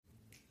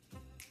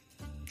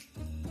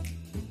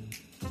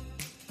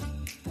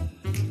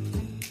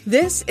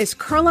This is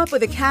Curl Up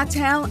with a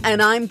Cattail,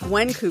 and I'm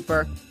Gwen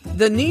Cooper,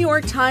 the New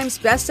York Times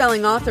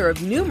bestselling author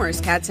of numerous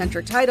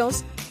cat-centric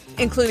titles,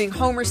 including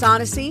Homer's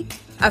Odyssey,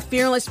 A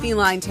Fearless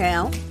Feline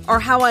Tale,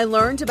 or How I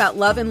Learned About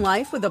Love and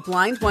Life with a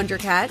Blind Wonder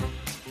Cat,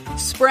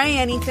 Spray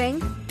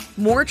Anything,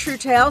 More True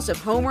Tales of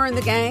Homer and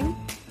the Gang,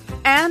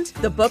 and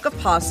The Book of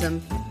Possum,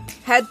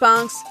 Head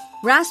Bonks,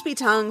 Raspy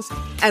Tongues,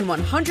 and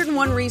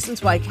 101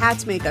 Reasons Why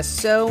Cats Make Us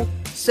So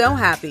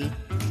happy.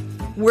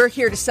 We're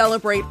here to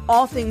celebrate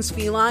all things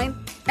feline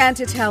and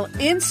to tell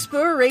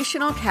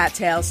inspirational cat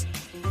tales.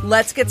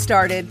 Let's get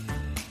started.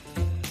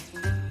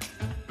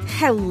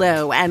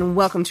 Hello, and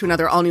welcome to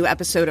another all-new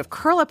episode of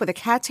Curl Up with a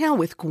Cattail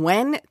with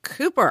Gwen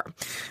Cooper.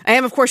 I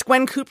am, of course,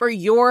 Gwen Cooper,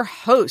 your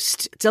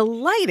host.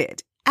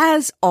 Delighted,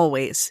 as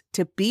always,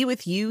 to be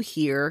with you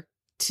here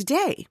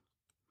today.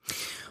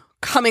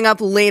 Coming up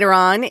later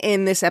on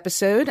in this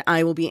episode,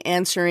 I will be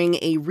answering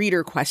a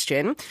reader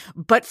question.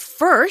 But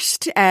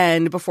first,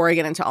 and before I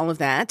get into all of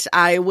that,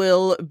 I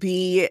will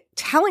be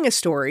telling a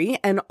story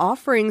and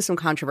offering some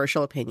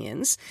controversial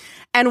opinions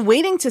and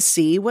waiting to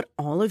see what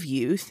all of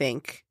you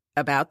think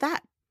about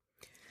that.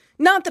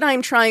 Not that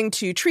I'm trying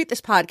to treat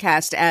this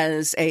podcast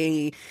as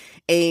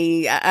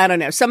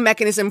some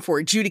mechanism for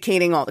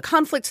adjudicating all the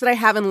conflicts that I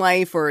have in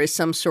life, or as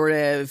some sort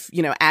of,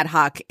 ad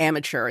hoc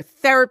amateur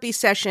therapy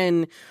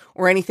session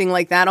or anything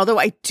like that. Although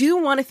I do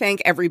want to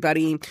thank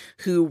everybody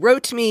who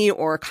wrote to me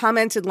or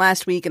commented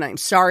last week, and I'm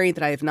sorry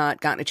that I have not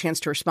gotten a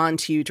chance to respond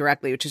to you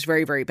directly, which is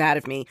very, very bad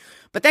of me.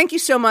 But thank you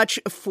so much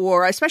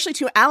especially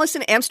to Alice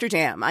in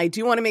Amsterdam. I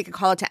do want to make a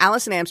call out to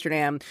Alice in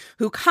Amsterdam,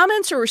 who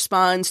comments or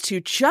responds to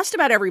just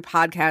about every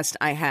podcast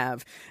I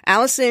have.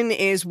 Allison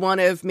is one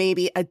of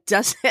maybe a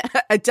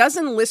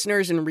dozen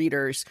listeners and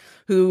readers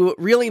who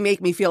really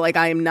make me feel like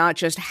I am not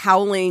just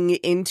howling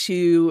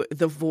into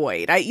the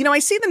void. I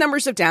see the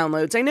numbers of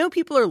downloads. I know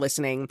people are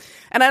listening,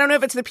 and I don't know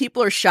if it's that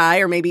people are shy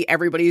or maybe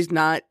everybody's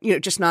not,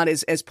 just not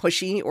as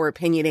pushy or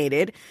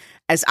opinionated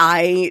as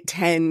I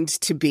tend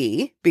to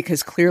be,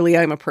 because clearly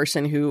I'm a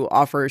person who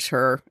offers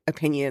her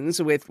opinions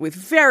with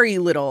very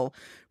little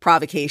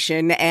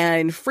provocation,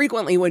 and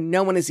frequently when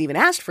no one has even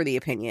asked for the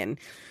opinion.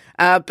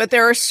 But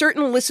there are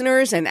certain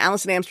listeners, and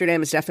Alice in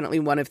Amsterdam is definitely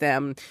one of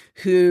them,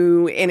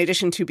 who, in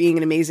addition to being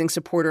an amazing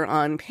supporter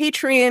on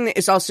Patreon,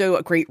 is also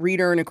a great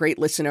reader and a great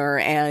listener.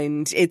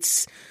 And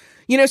it's,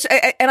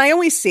 and I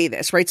always say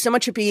this, right? So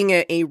much of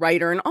being a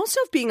writer and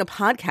also of being a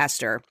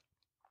podcaster,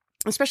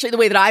 especially the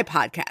way that I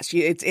podcast,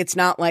 it's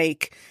not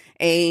like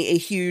a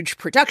huge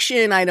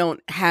production. I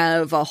don't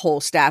have a whole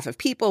staff of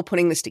people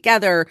putting this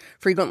together.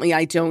 Frequently,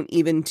 I don't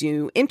even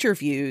do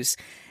interviews.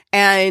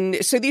 And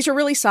so these are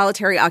really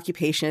solitary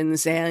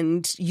occupations,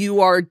 and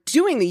you are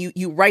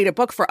you write a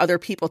book for other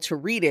people to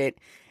read it,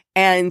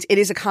 and it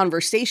is a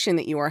conversation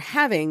that you are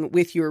having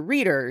with your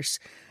readers.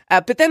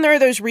 But then there are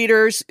those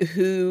readers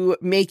who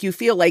make you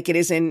feel like it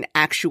is an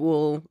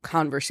actual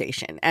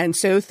conversation. And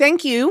so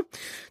thank you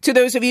to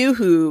those of you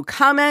who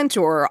comment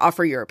or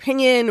offer your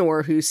opinion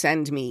or who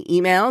send me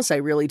emails. I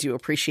really do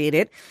appreciate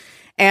it.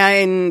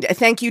 And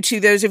thank you to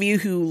those of you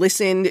who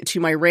listened to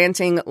my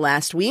ranting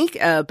last week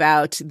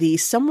about the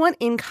somewhat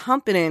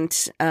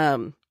incompetent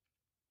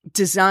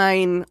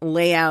design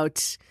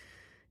layout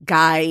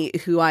guy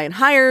who I had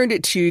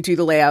hired to do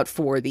the layout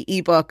for the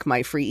ebook,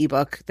 my free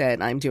ebook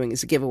that I'm doing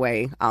as a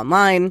giveaway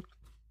online.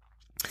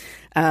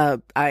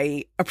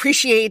 I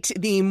appreciate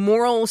the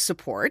moral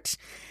support.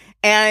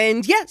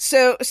 And yeah,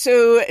 so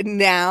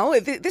now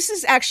this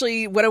is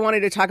actually what I wanted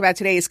to talk about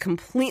today is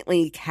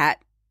completely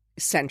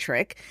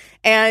cat-centric.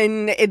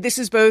 And this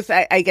is both,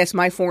 I guess,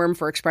 my forum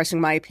for expressing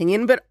my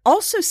opinion, but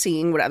also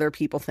seeing what other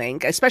people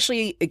think,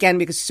 especially, again,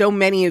 because so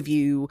many of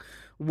you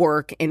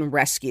work in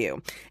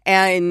rescue.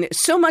 And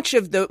so much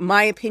of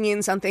my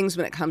opinions on things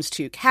when it comes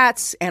to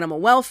cats, animal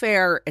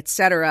welfare,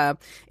 etc.,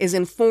 is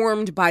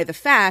informed by the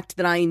fact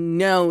that I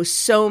know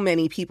so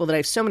many people, that I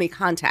have so many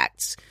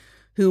contacts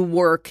who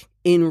work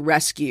in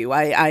rescue.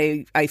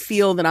 I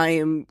feel that I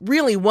am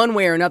really one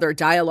way or another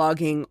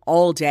dialoguing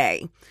all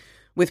day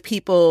with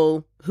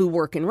people who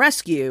work in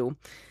rescue.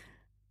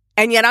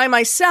 And yet I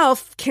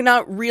myself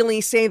cannot really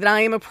say that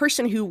I am a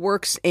person who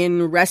works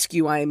in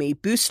rescue. I am a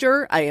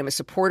booster. I am a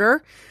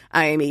supporter.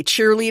 I am a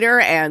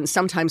cheerleader and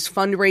sometimes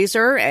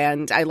fundraiser.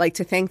 And I like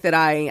to think that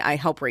I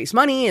help raise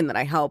money and that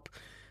I help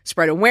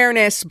spread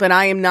awareness, but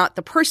I am not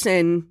the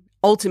person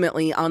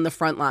ultimately on the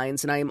front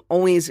lines. And I am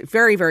always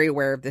very, very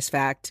aware of this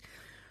fact.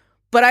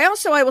 But I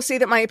will say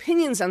that my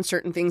opinions on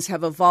certain things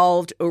have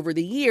evolved over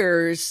the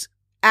years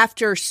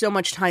after so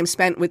much time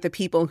spent with the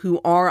people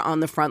who are on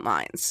the front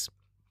lines.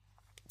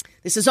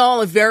 This is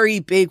all a very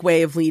big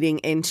way of leading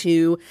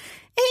into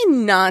a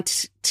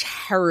not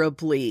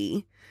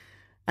terribly,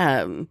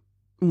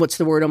 what's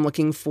the word I'm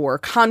looking for?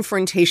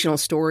 Confrontational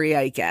story,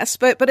 I guess,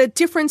 but a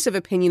difference of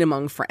opinion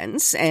among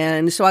friends.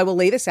 And so I will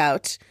lay this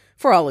out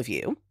for all of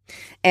you,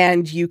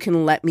 and you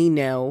can let me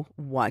know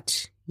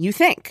what you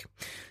think.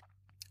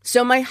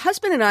 So my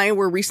husband and I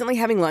were recently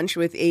having lunch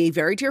with a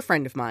very dear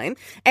friend of mine,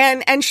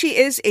 and she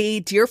is a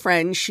dear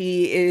friend.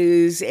 She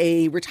is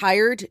a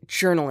retired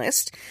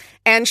journalist,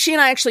 and she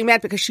and I actually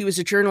met because she was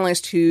a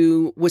journalist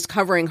who was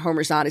covering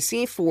Homer's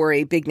Odyssey for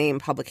a big name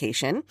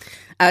publication.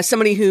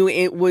 Somebody who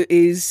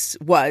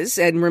was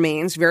and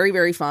remains very,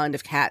 very fond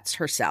of cats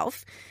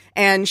herself,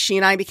 and she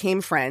and I became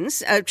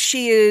friends.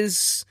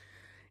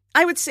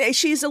 I would say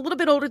she's a little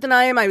bit older than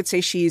I am. I would say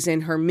she's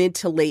in her mid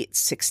to late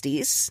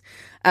 60s.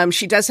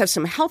 She does have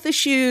some health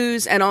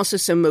issues and also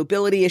some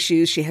mobility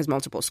issues. She has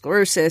multiple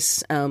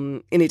sclerosis,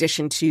 in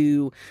addition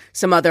to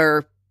some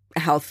other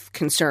health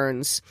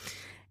concerns,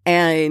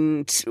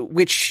 and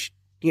which,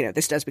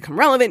 this does become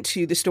relevant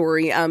to the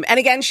story. And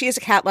again, she is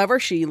a cat lover.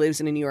 She lives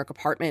in a New York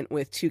apartment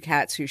with 2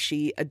 cats who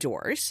she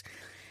adores.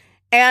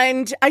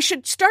 And I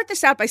should start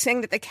this out by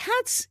saying that the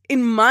cats,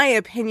 in my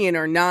opinion,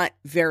 are not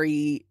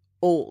very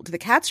old. The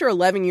cats are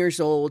 11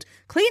 years old.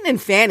 Clayton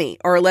and Fanny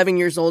are 11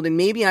 years old, and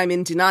maybe I'm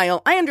in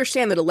denial. I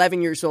understand that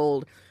 11 years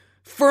old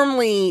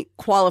firmly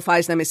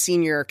qualifies them as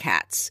senior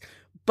cats,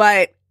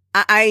 but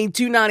I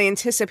do not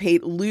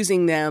anticipate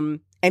losing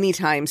them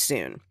anytime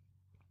soon.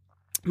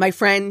 My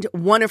friend,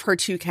 one of her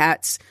 2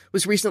 cats,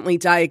 was recently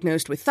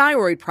diagnosed with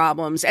thyroid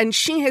problems, and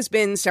she has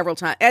been several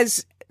times,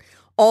 as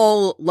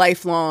all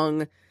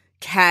lifelong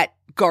cat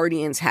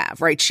guardians have,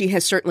 right? She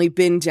has certainly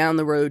been down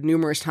the road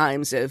numerous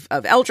times of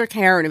elder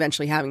care and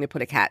eventually having to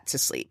put a cat to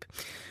sleep,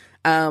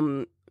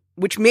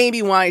 which may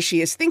be why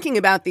she is thinking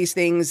about these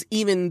things,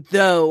 even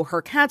though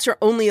her cats are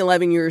only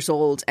 11 years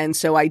old. And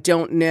so I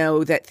don't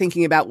know that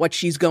thinking about what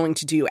she's going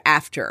to do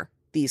after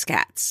these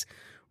cats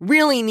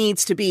really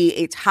needs to be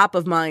a top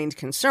of mind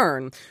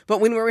concern.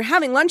 But when we were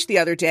having lunch the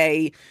other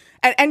day,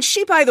 and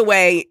she, by the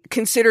way,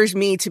 considers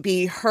me to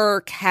be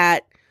her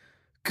cat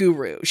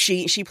guru.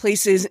 She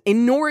places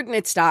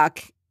inordinate stock,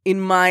 in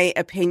my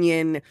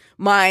opinion,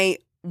 my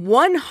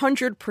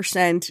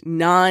 100%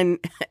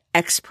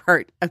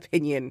 non-expert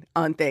opinion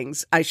on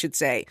things, I should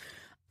say.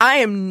 I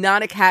am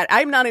not a cat.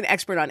 I'm not an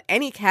expert on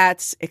any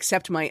cats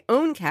except my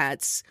own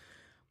cats.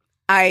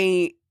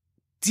 I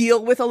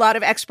deal with a lot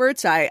of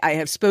experts. I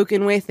have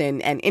spoken with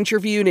and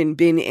interviewed and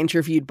been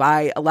interviewed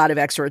by a lot of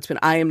experts, but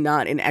I am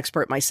not an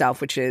expert myself,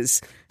 which is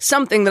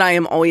something that I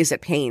am always at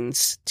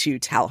pains to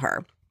tell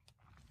her.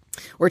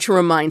 Or to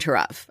remind her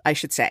of, I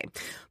should say.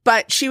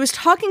 But she was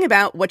talking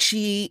about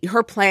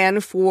her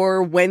plan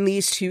for when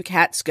these 2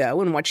 cats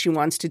go and what she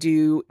wants to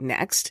do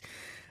next.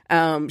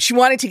 She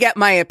wanted to get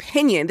my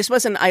opinion. This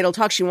wasn't idle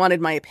talk. She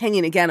wanted my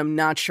opinion. Again, I'm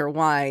not sure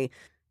why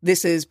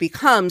this has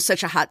become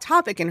such a hot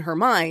topic in her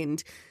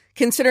mind,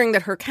 considering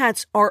that her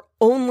cats are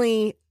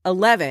only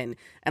 11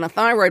 and a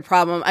thyroid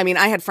problem. I mean,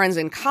 I had friends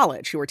in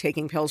college who were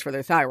taking pills for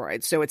their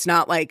thyroid. So it's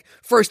not like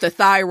first a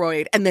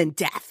thyroid and then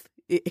death.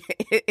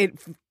 It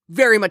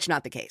very much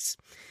not the case.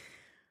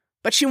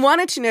 But she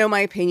wanted to know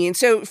my opinion.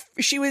 So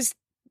she was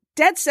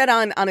dead set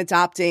on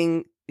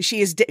adopting.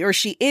 She is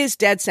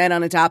dead set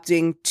on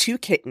adopting 2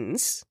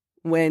 kittens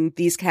when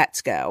these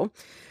cats go.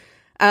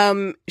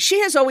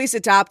 She's always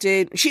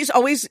adopted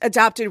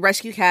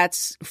rescue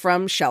cats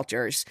from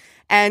shelters,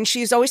 and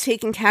she's always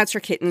taken cats or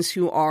kittens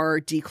who are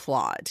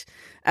declawed.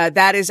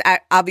 That is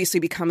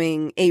obviously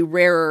becoming a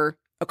rarer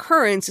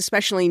occurrence,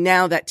 especially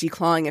now that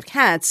declawing of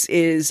cats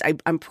is,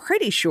 I'm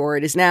pretty sure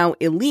it is now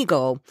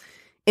illegal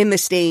in the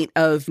state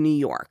of New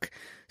York.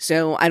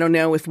 So I don't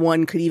know if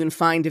one could even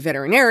find a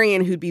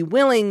veterinarian who'd be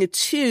willing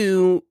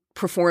to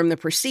perform the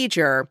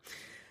procedure.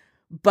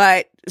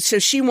 But so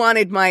she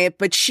wants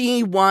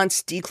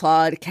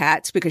declawed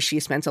cats because she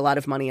spent a lot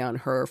of money on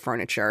her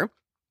furniture.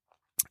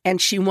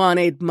 And she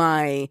wanted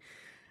my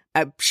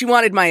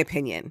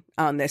opinion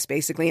on this,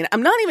 basically. And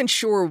I'm not even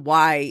sure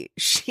why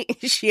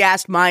she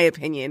asked my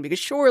opinion, because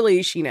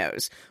surely she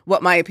knows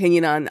what my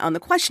opinion on the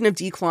question of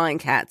declawing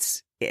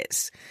cats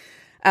is.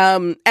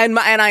 And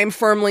I am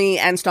firmly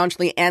and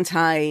staunchly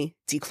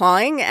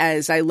anti-declawing,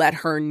 as I let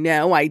her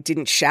know. I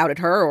didn't shout at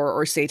her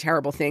or say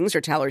terrible things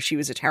or tell her she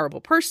was a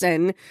terrible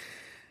person.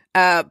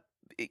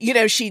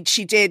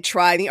 She did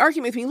try the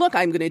argument with me. Look,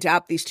 I'm going to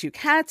adopt these 2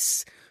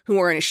 cats who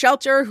are in a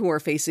shelter, who are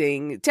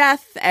facing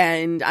death,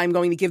 and I'm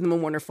going to give them a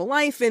wonderful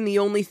life. And the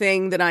only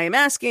thing that I am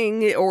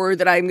asking, or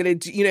that I'm going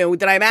to,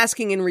 that I'm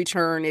asking in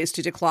return, is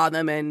to declaw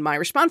them. And my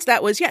response to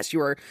that was, yes,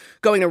 you are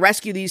going to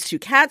rescue these 2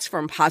 cats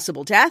from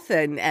possible death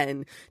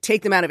and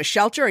take them out of a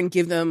shelter and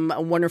give them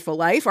a wonderful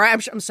life. Or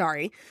I'm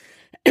sorry.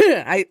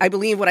 I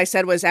believe what I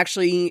said was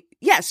actually,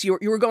 yes, you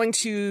were going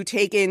to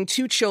take in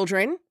 2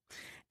 children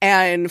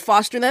and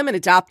foster them and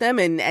adopt them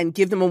and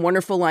give them a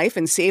wonderful life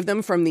and save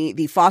them from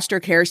the foster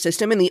care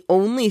system. And the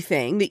only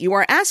thing that you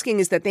are asking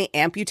is that they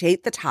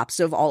amputate the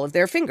tops of all of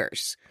their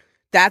fingers.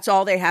 That's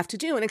all they have to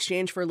do in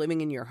exchange for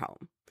living in your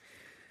home.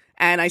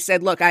 And I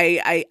said, look,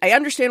 I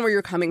understand where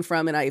you're coming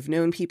from, and I've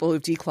known people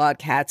who've declawed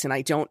cats, and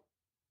I don't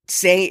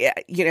say,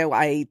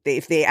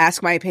 if they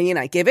ask my opinion,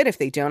 I give it. If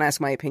they don't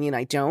ask my opinion,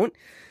 I don't.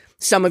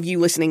 Some of you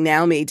listening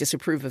now may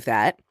disapprove of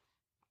that.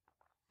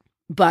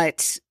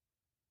 But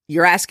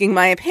you're asking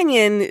my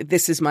opinion.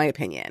 This is my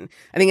opinion.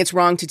 I think it's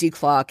wrong to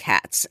declaw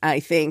cats. I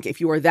think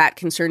if you are that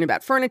concerned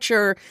about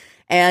furniture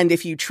and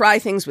if you try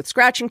things with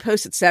scratching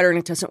posts, et cetera, and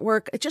it doesn't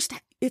work,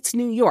 it's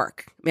New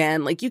York,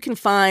 man. Like, you can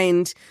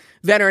find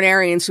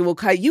veterinarians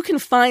you can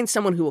find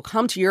someone who will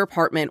come to your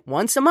apartment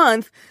once a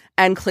month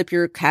and clip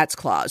your cat's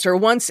claws, or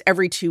once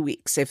every 2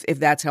 weeks, if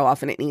that's how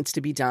often it needs to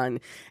be done.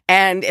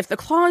 And if the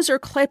claws are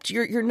clipped,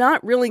 you're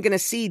not really going to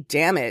see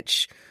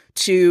damage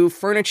to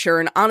furniture.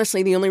 And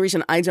honestly, the only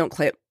reason I don't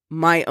clip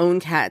my own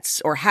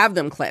cats or have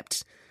them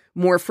clipped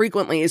more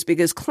frequently is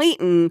because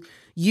Clayton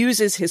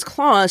uses his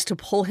claws to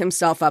pull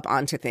himself up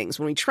onto things.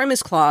 When we trim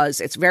his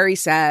claws, it's very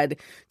sad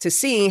to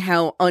see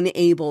how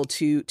unable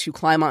to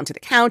climb onto the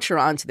couch or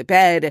onto the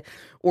bed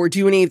or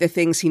do any of the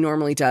things he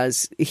normally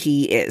does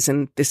he is.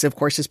 And this, of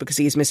course, is because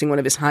he is missing one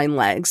of his hind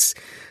legs.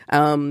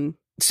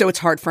 So it's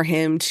hard for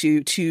him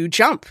to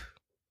jump,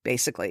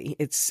 basically.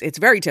 It's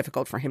very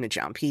difficult for him to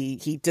jump.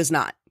 He does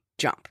not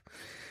jump.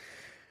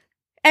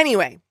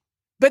 Anyway,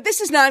 but this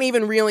was not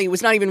even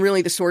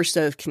really the source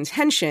of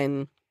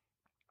contention.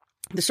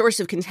 The source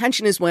of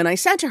contention is when I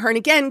said to her, and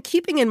again,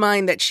 keeping in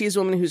mind that she's a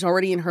woman who's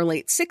already in her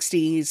late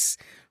 60s,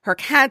 her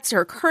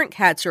current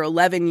cats are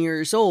 11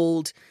 years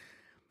old.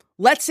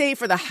 Let's say,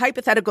 for the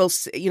hypothetical,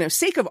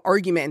 sake of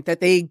argument,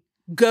 that they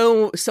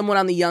go somewhat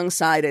on the young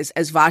side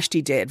as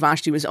Vashti did.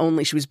 Vashti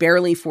she was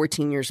barely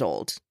 14 years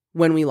old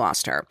when we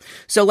lost her.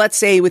 So let's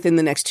say within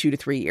the next 2 to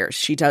 3 years,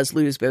 she does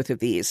lose both of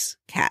these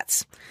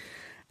cats.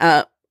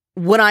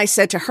 What I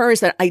said to her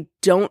is that I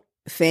don't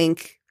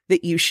think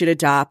that you should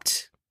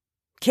adopt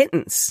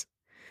kittens.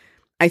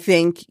 I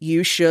think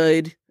you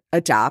should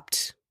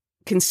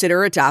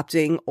consider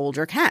adopting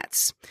older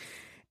cats.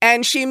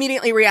 And she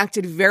immediately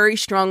reacted very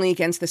strongly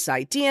against this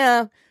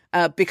idea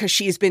because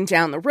she's been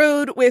down the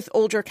road with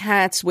older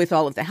cats, with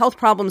all of the health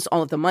problems,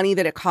 all of the money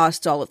that it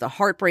costs, all of the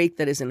heartbreak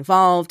that is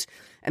involved.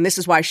 And this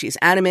is why she's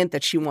adamant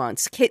that she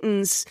wants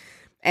kittens.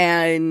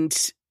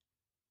 And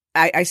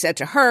I said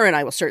to her, and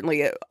I will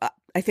certainly,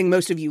 I think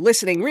most of you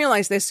listening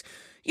realize this,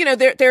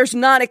 there's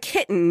not a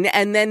kitten,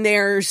 and then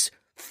there's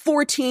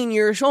 14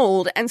 years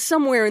old, and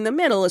somewhere in the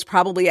middle is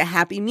probably a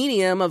happy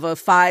medium of a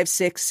 5,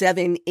 6,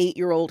 7,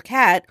 8-year-old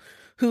cat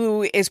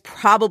who is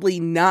probably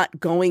not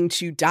going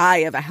to die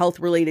of a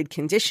health-related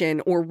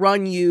condition or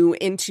run you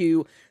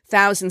into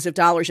thousands of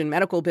dollars in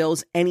medical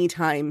bills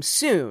anytime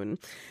soon.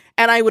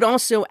 And I would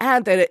also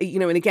add that,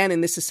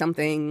 and this is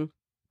something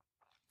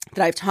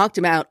that I've talked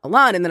about a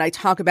lot and that I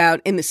talk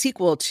about in the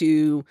sequel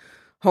to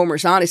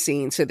Homer's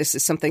Odyssey, and so this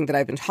is something that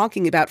I've been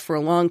talking about for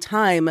a long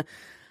time.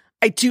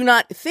 I do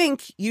not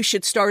think you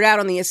should start out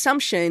on the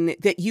assumption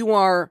that you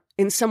are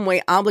in some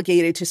way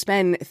obligated to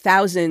spend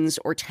thousands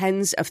or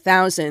tens of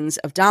thousands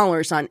of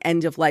dollars on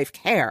end-of-life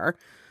care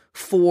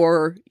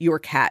for your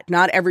cat.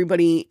 Not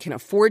everybody can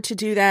afford to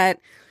do that.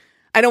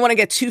 I don't want to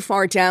get too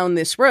far down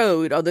this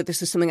road, although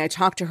this is something I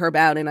talked to her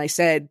about, and I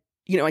said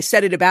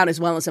it about as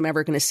well as I'm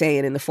ever going to say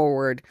it in the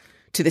foreword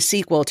to the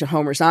sequel to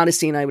Homer's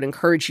Odyssey, and I would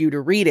encourage you to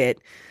read it.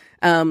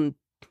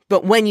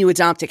 But when you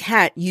adopt a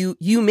cat,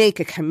 you make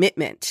a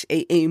commitment,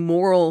 a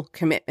moral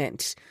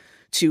commitment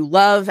to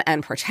love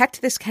and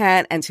protect this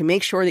cat and to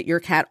make sure that your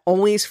cat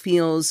always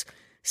feels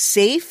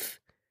safe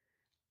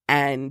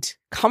and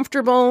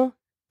comfortable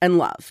and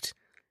loved.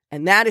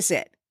 And that is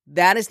it.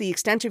 That is the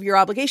extent of your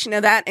obligation.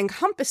 Now, that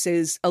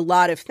encompasses a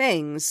lot of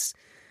things.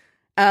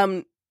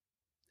 And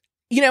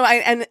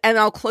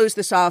I'll close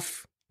this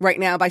off right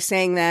now by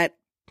saying that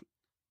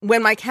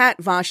when my cat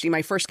Vashti,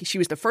 she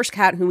was the first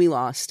cat who we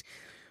lost.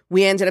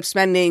 We ended up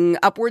spending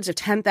upwards of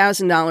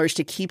 $10,000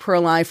 to keep her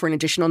alive for an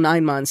additional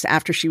 9 months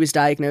after she was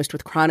diagnosed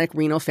with chronic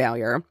renal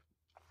failure.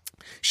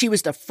 She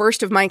was the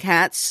first of my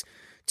cats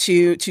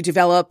to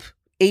develop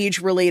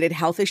age-related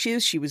health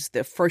issues. She was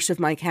the first of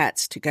my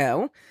cats to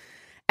go.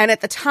 And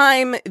at the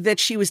time that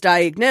she was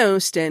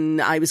diagnosed,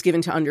 and I was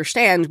given to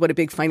understand what a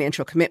big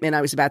financial commitment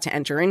I was about to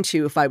enter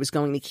into if I was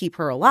going to keep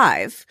her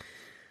alive,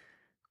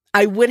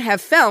 I would have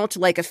felt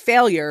like a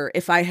failure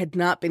if I had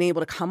not been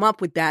able to come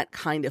up with that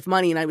kind of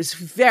money. And I was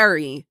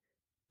very,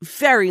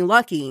 very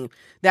lucky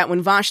that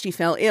when Vashti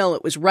fell ill,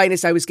 it was right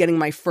as I was getting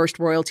my first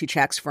royalty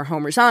checks for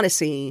Homer's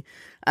Odyssey.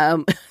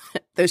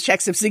 Those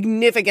checks have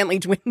significantly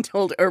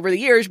dwindled over the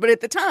years, but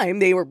at the time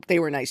they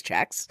were nice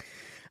checks.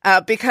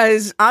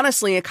 Because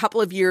honestly, a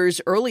couple of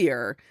years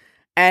earlier,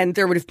 and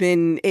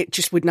it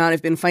just would not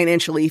have been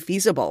financially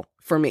feasible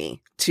for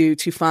me to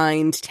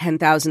find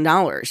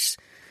 $10,000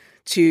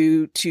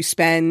 to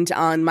spend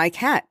on my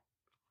cat.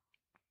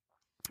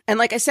 And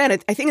like I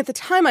said, I think at the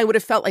time I would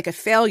have felt like a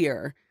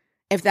failure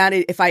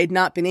if I had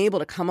not been able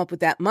to come up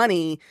with that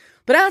money.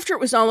 But after it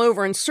was all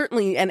over, and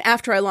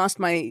after I lost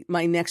my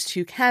next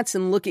 2 cats,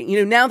 and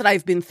looking, now that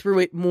I've been through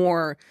it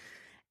more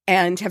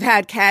and have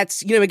had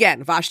cats,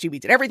 again, Vashti we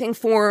did everything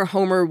for.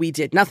 Homer we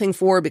did nothing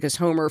for because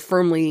Homer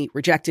firmly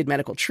rejected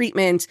medical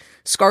treatment.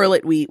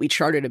 Scarlet, we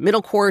charted a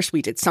middle course.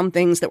 We did some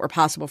things that were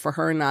possible for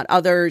her and not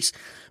others.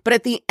 But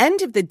at the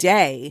end of the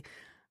day,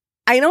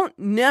 I don't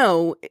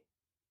know.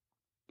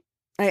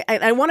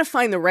 I want to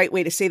find the right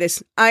way to say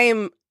this.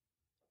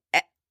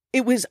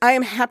 I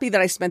am happy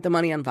that I spent the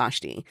money on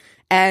Vashti,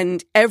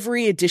 and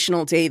every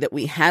additional day that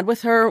we had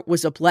with her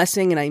was a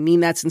blessing. And I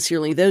mean that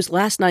sincerely. Those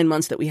last 9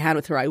 months that we had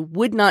with her, I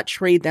would not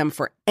trade them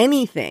for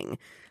anything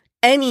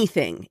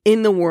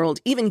in the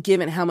world, even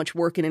given how much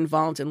work it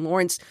involved. And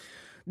Lawrence,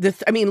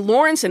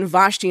 Lawrence and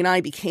Vashti and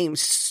I became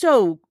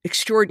so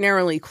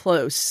extraordinarily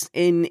close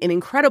in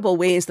incredible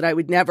ways that I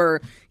would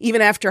never,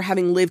 even after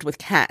having lived with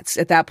cats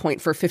at that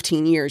point for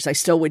 15 years, I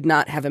still would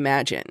not have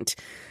imagined.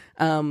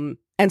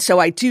 And so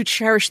I do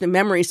cherish the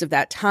memories of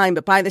that time.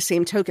 But by the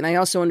same token, I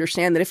also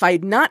understand that if I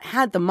had not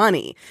had the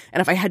money and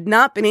if I had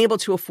not been able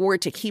to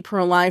afford to keep her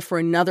alive for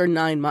another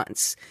 9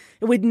 months,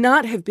 it would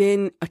not have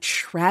been a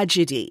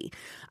tragedy.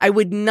 It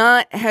would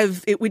not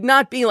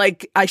be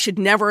like I should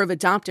never have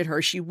adopted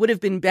her. She would have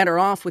been better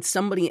off with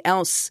somebody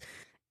else.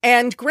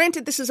 And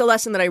granted, this is a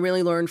lesson that I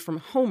really learned from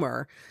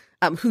Homer,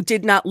 who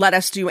did not let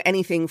us do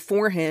anything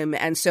for him.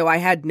 And so I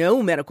had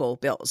no medical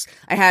bills.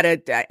 I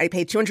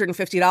paid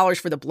 $250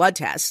 for the blood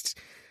test,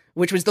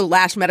 which was the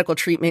last medical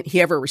treatment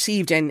he ever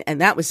received. And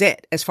that was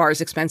it as far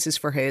as expenses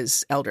for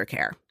his elder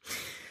care.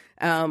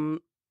 And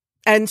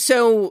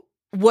so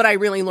what I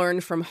really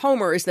learned from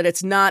Homer is that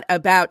it's not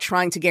about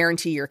trying to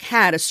guarantee your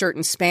cat a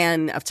certain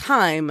span of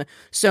time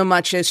so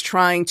much as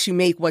trying to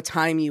make what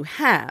time you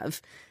have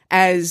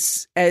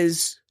as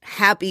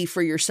happy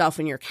for yourself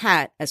and your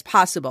cat as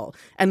possible.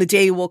 And the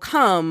day will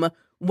come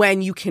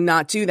when you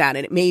cannot do that.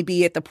 And it may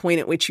be at the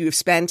point at which you have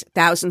spent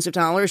thousands of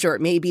dollars, or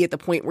it may be at the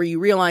point where you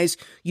realize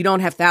you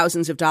don't have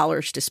thousands of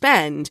dollars to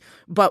spend.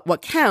 But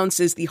what counts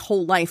is the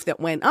whole life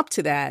that went up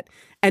to that,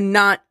 and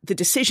not the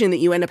decision that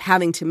you end up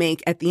having to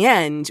make at the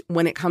end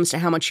when it comes to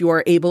how much you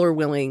are able or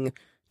willing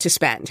to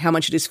spend, how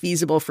much it is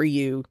feasible for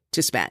you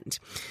to spend.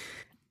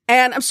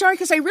 And I'm sorry,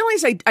 because I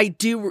realize I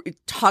do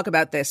talk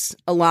about this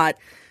a lot,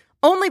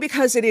 only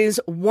because it is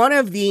one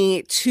of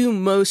the 2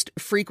 most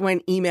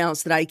frequent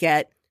emails that I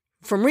get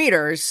from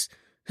readers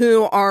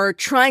who are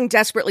trying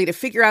desperately to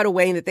figure out a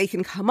way that they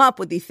can come up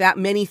with the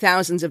many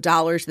thousands of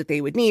dollars that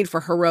they would need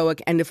for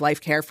heroic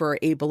end-of-life care for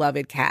a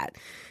beloved cat.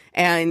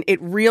 And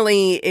it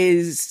really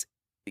is,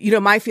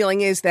 my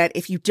feeling is that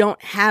if you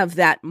don't have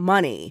that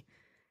money,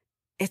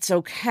 it's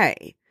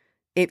okay.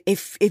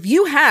 If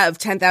you have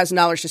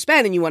 $10,000 to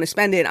spend and you want to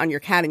spend it on your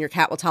cat and your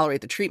cat will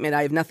tolerate the treatment,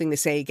 I have nothing to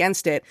say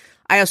against it.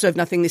 I also have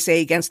nothing to say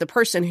against the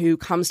person who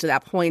comes to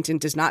that point and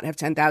does not have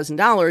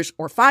 $10,000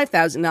 or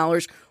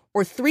 $5,000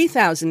 or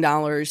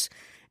 $3,000,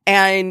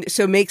 and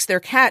so makes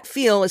their cat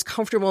feel as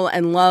comfortable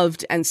and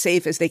loved and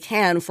safe as they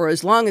can for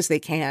as long as they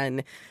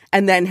can,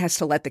 and then has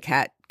to let the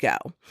cat go.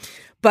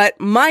 But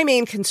my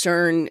main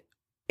concern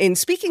in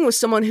speaking with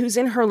someone who's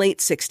in her late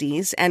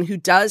 60s and who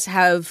does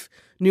have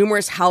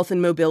numerous health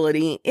and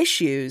mobility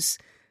issues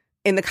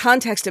in the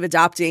context of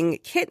adopting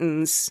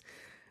kittens,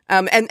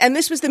 and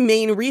this was the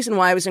main reason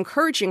why I was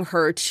encouraging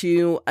her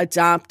to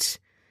adopt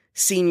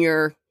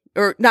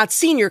not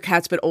senior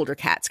cats, but older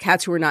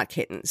cats who are not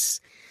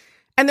kittens.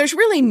 And there's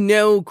really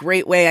no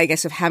great way, I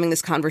guess, of having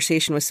this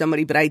conversation with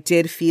somebody, but I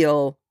did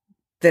feel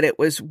that it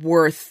was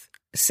worth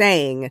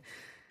saying.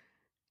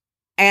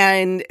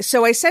 And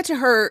so I said to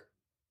her,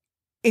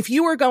 if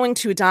you are going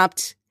to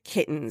adopt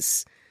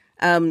kittens,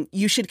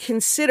 you should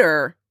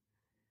consider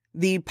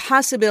the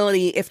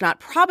possibility, if not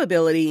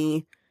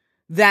probability,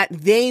 that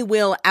they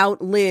will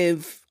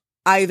outlive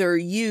either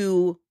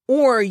you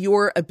or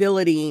your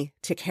ability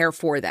to care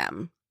for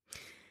them.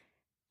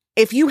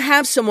 If you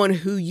have someone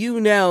who you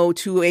know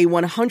to a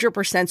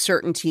 100%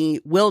 certainty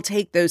will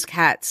take those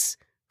cats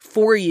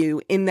for you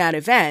in that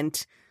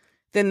event,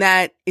 then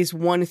that is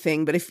one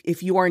thing. But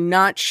if you are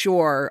not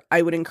sure,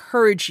 I would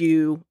encourage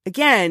you,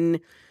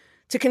 again,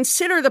 to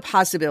consider the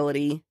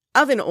possibility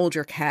of an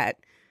older cat,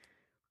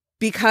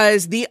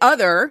 because the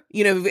other,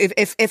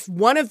 if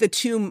one of the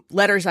 2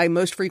 letters I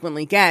most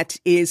frequently get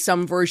is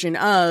some version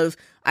of,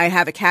 I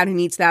have a cat who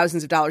needs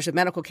thousands of dollars of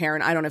medical care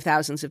and I don't have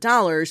thousands of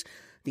dollars,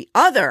 the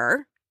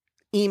other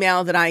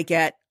email that I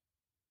get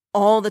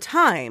all the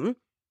time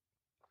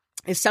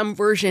is some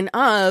version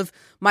of,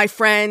 my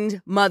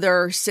friend,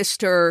 mother,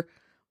 sister,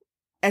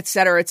 et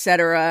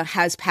cetera,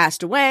 has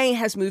passed away,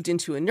 has moved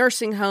into a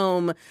nursing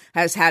home,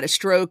 has had a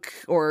stroke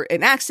or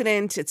an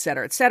accident, et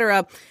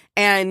cetera,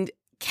 and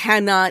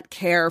cannot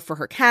care for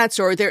her cats,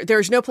 or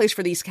there's no place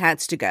for these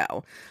cats to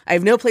go. I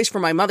have no place for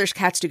my mother's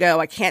cats to go.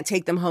 I can't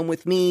take them home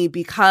with me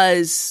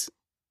because,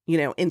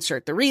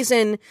 insert the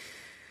reason.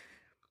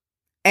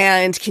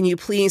 And can you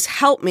please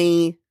help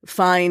me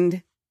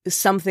find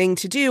something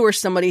to do or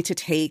somebody to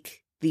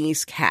take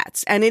these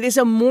cats? And it is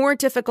a more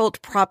difficult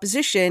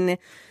proposition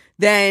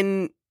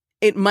than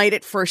it might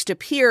at first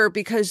appear,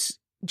 because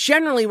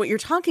generally what you're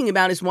talking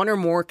about is one or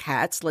more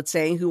cats, let's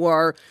say, who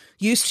are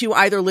used to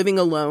either living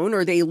alone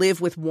or they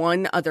live with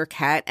one other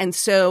cat. And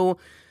so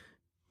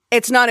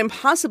it's not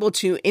impossible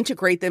to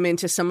integrate them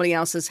into somebody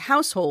else's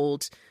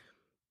household,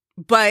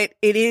 but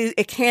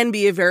it can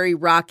be a very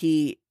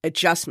rocky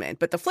adjustment.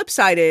 But the flip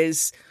side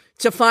is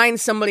to find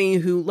somebody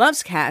who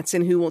loves cats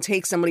and who will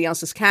take somebody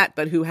else's cat,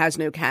 but who has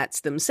no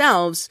cats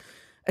themselves,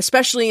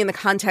 especially in the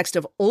context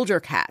of older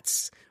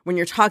cats, when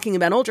you're talking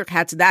about older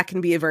cats, that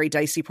can be a very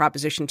dicey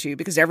proposition too,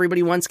 because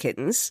everybody wants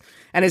kittens.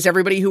 And as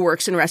everybody who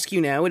works in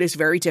rescue know, it is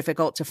very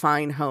difficult to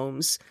find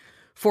homes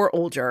for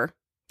older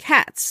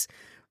cats.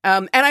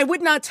 And I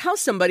would not tell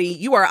somebody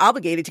you are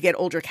obligated to get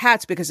older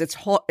cats because it's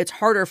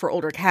harder for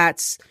older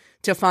cats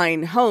to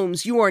find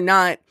homes. You are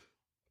not.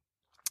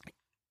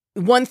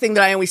 One thing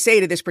that I always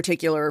say to this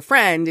particular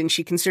friend, and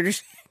she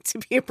considers it to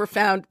be a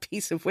profound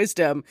piece of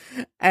wisdom,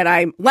 and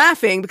I'm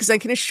laughing because I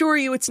can assure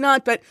you it's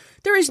not, but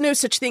there is no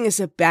such thing as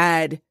a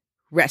bad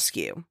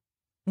rescue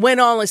when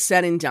all is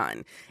said and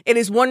done. It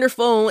is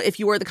wonderful if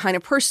you are the kind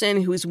of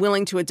person who is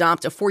willing to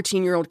adopt a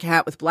 14-year-old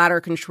cat with bladder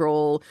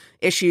control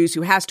issues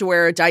who has to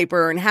wear a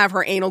diaper and have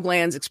her anal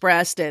glands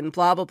expressed and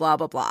blah, blah, blah,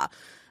 blah, blah.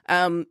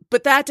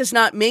 But that does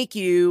not make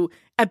you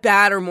a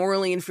bad or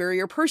morally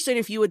inferior person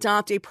if you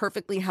adopt a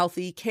perfectly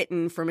healthy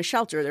kitten from a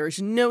shelter. There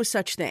is no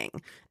such thing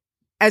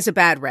as a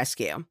bad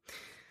rescue.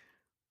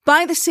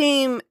 By the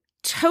same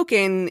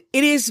token,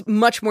 it is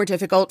much more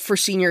difficult for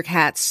senior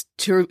cats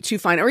to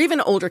find, or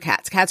even older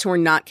cats who are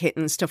not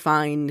kittens, to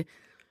find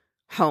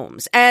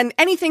homes. And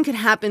anything could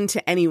happen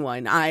to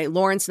anyone.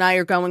 Lawrence and I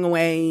are going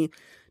away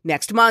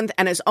next month.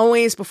 And as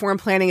always, before I'm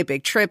planning a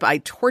big trip, I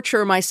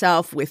torture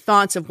myself with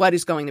thoughts of what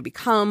is going to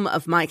become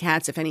of my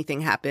cats if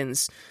anything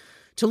happens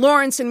to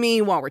Lawrence and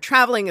me while we're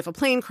traveling. If a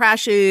plane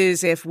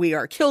crashes, if we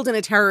are killed in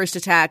a terrorist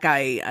attack,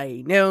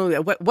 I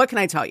know, what can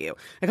I tell you?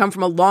 I come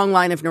from a long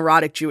line of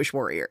neurotic Jewish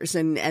warriors,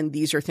 and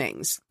these are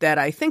things that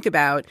I think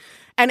about.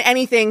 And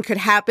anything could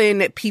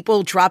happen.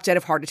 People drop dead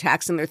of heart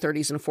attacks in their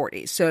 30s and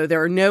 40s. So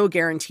there are no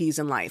guarantees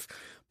in life.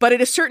 But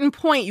at a certain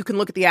point, you can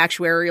look at the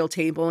actuarial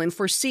table and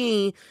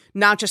foresee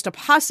not just a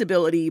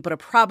possibility, but a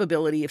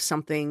probability of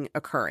something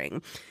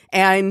occurring.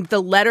 And the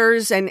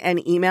letters and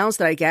emails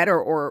that I get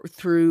or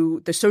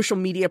through the social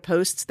media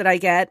posts that I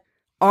get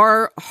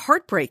are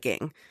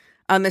heartbreaking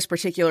on this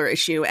particular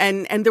issue.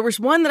 And there was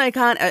one that I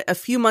got a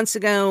few months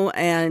ago,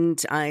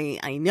 and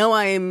I know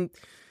I am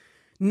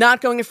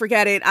not going to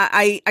forget it.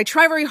 I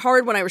try very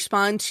hard when I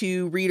respond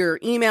to reader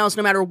emails,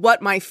 no matter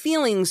what my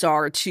feelings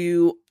are,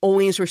 to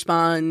always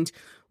respond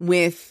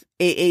with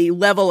a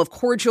level of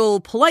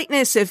cordial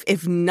politeness,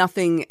 if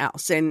nothing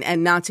else,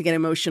 and not to get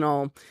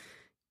emotional,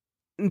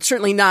 and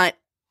certainly not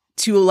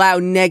to allow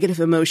negative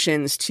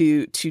emotions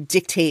to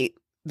dictate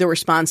the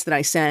response that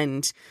I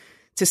send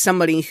to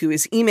somebody who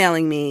is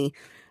emailing me.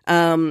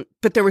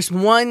 But there was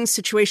one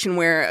situation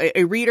where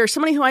a reader,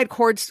 somebody who I had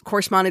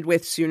corresponded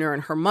with sooner,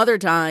 and her mother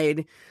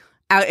died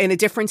out in a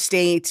different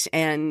state,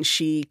 and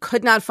she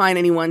could not find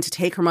anyone to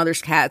take her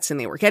mother's cats,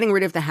 and they were getting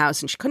rid of the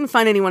house, and she couldn't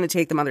find anyone to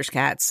take the mother's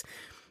cats.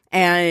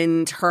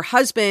 And her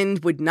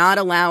husband would not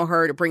allow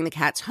her to bring the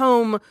cats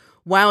home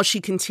while she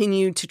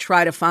continued to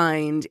try to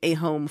find a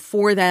home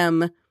for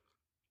them.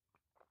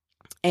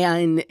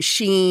 And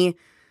she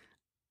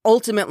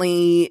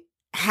ultimately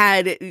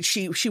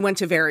she went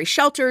to various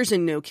shelters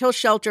and no-kill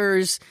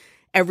shelters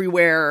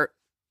everywhere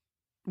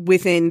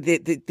within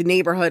the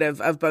neighborhood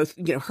of both,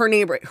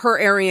 her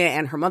area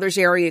and her mother's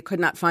area.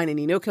 Could not find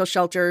any no-kill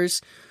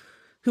shelters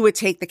who would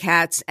take the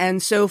cats.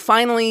 And so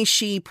finally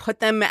she put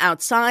them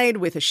outside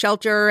with a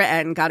shelter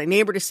and got a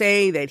neighbor to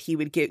say that he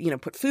would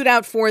put food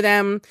out for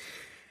them.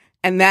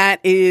 And that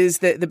is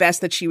the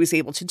best that she was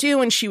able to do.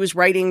 And she was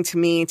writing to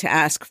me to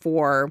ask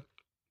for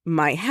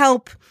my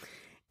help.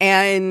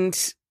 And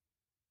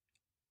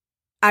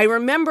I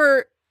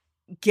remember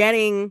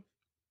getting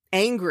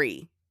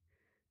angry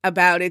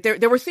about it.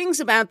 There were things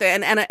about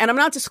that, and I'm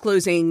not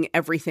disclosing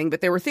everything, but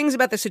there were things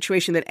about the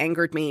situation that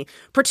angered me,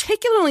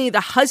 particularly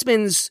the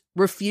husband's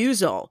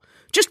refusal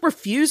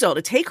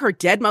to take her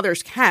dead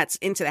mother's cats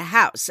into the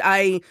house.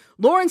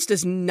 Lawrence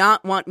does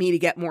not want me to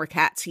get more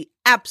cats. He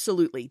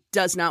absolutely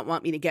does not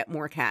want me to get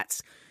more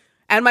cats.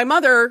 And my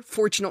mother,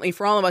 fortunately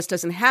for all of us,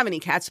 doesn't have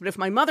any cats, but if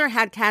my mother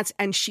had cats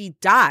and she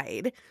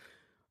died,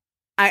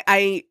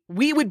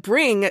 we would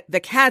bring the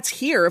cats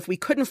here if we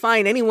couldn't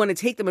find anyone to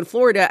take them in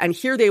Florida, and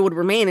here they would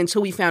remain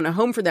until we found a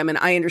home for them. And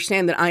I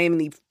understand that I am in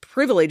the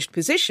privileged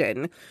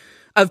position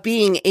of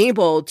being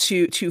able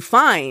to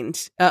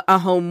find a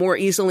home more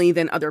easily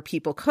than other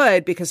people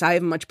could, because I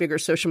have a much bigger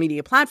social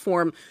media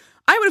platform.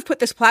 I would have put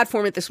this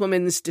platform at this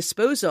woman's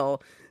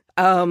disposal.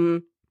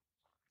 It's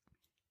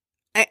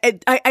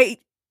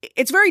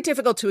very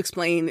difficult to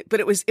explain, but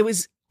it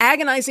was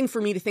agonizing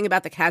for me to think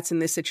about the cats in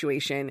this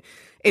situation.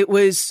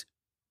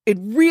 It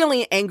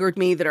really angered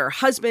me that her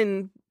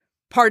husband,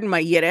 pardon my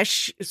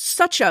Yiddish,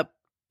 such a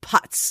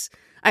putz.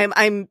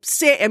 I'm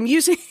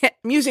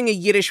using a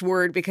Yiddish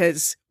word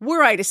because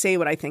were I to say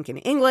what I think in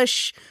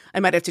English, I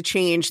might have to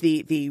change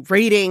the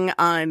rating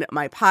on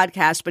my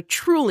podcast. But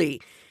truly,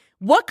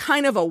 what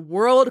kind of a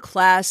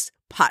world-class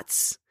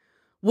putz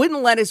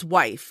wouldn't let his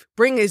wife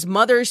bring his dead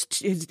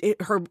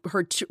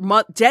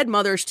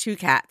mother's two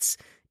cats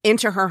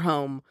into her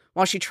home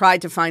while she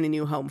tried to find a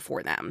new home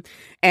for them?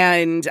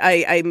 And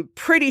I'm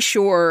pretty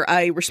sure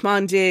I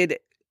responded,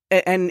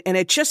 and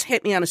it just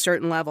hit me on a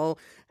certain level.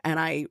 And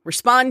I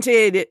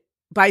responded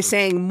by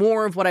saying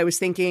more of what I was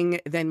thinking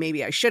than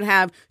maybe I should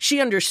have.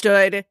 She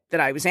understood that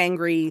I was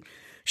angry.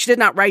 She did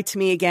not write to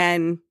me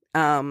again.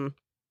 And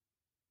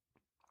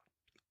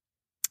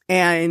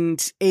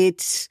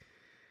it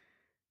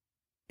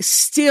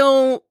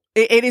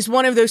is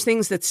one of those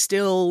things that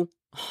still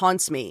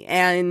haunts me.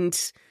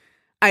 And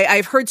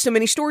I've heard so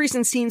many stories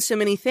and seen so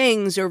many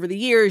things over the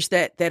years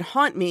that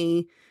haunt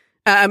me.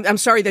 I'm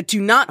sorry, that do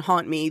not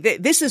haunt me.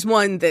 This is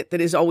one that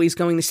is always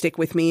going to stick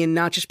with me, and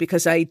not just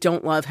because I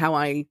don't love how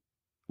I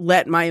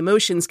let my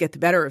emotions get the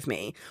better of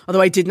me.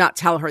 Although I did not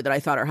tell her that I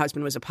thought her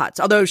husband was a putz.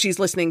 Although if she's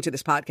listening to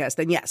this podcast,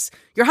 then yes,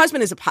 your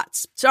husband is a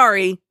putz.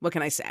 Sorry, what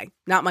can I say?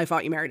 Not my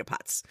fault you married a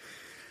putz.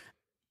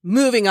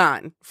 Moving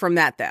on from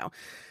that, though.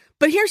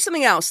 But here's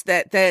something else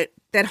that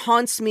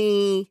haunts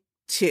me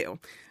too.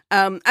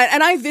 And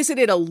I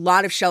visited a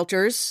lot of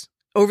shelters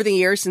over the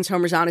years since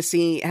Homer's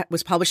Odyssey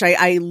was published.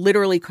 I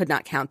literally could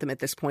not count them at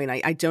this point.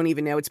 I don't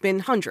even know. It's been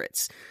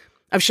hundreds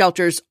of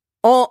shelters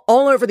all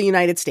over the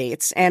United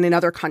States and in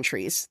other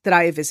countries that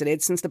I have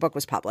visited since the book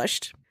was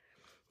published.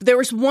 There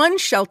was one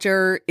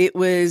shelter, it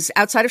was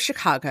outside of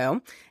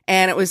Chicago,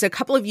 and it was a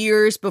couple of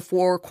years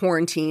before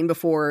quarantine,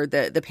 before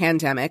the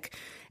pandemic.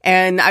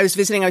 And I was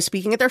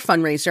speaking at their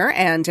fundraiser,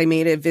 and I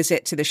made a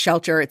visit to the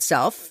shelter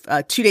itself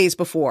 2 days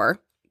before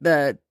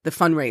the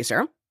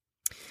fundraiser.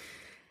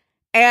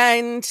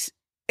 And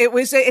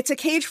it's a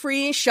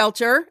cage-free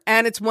shelter,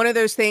 and it's one of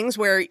those things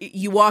where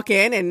you walk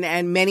in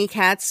and many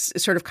cats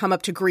sort of come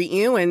up to greet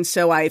you. And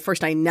so I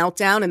knelt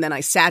down and then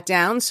I sat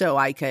down so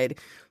I could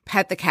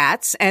pet the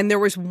cats. And there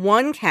was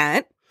one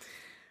cat,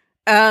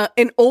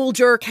 an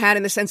older cat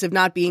in the sense of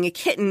not being a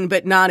kitten,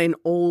 but not an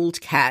old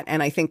cat.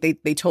 And I think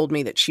they told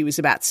me that she was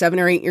about 7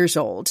 or 8 years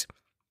old,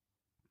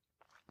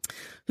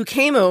 who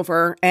came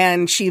over,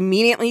 and she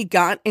immediately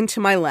got into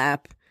my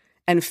lap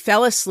and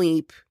fell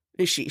asleep.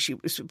 She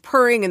was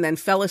purring and then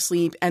fell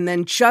asleep. And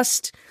then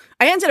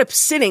I ended up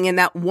sitting in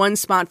that one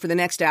spot for the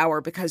next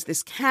hour because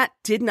this cat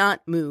did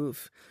not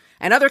move.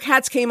 And other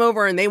cats came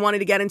over and they wanted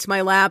to get into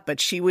my lap, but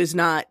she was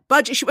not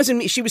budging.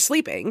 She was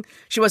sleeping.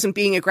 She wasn't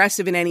being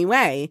aggressive in any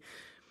way.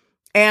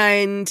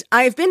 And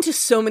I've been to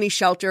so many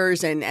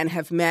shelters and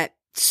have met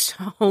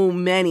so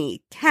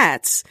many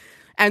cats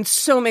and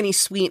so many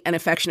sweet and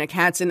affectionate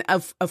cats. And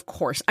of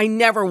course, I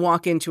never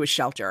walk into a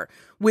shelter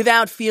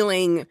without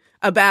feeling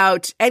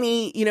about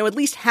any, at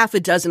least half a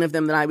dozen of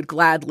them that I would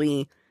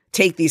gladly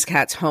take these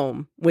cats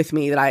home with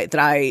me, that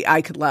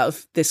I could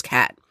love this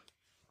cat.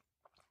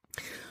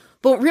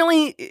 But what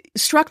really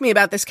struck me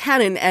about this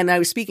cat, and I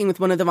was speaking with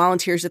one of the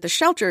volunteers at the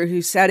shelter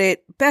who said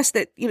it best,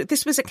 that,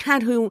 this was a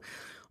cat who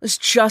was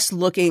just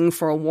looking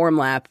for a warm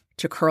lap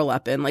to curl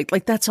up in.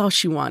 Like that's all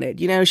she wanted.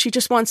 She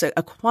just wants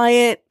a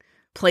quiet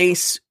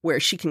place where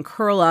she can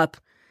curl up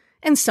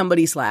in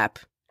somebody's lap.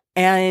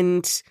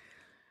 And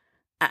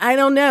I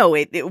don't know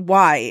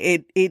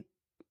why it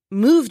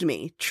moved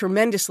me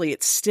tremendously.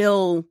 It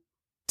still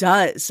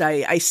does.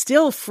 I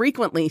still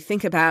frequently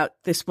think about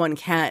this one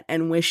cat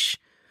and wish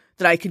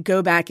that I could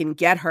go back and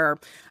get her.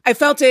 I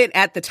felt it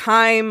at the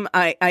time.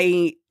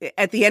 I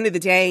at the end of the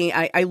day,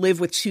 I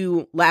live with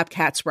 2 lap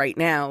cats right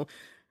now.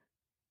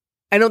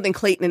 I don't think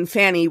Clayton and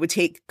Fanny would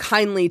take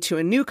kindly to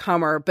a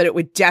newcomer, but it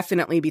would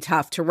definitely be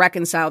tough to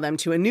reconcile them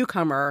to a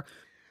newcomer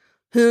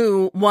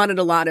who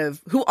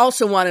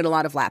also wanted a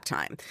lot of lap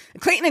time.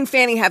 Clayton and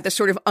Fanny have this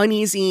sort of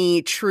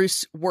uneasy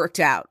truce worked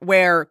out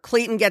where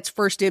Clayton gets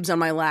first dibs on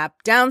my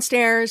lap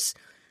downstairs.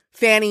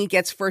 Fanny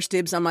gets first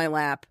dibs on my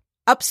lap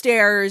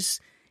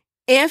upstairs.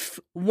 If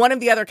one of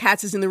the other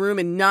cats is in the room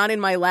and not in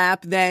my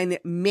lap, then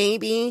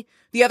maybe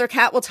the other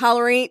cat will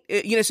tolerate,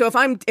 so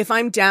if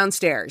I'm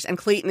downstairs and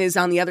Clayton is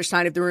on the other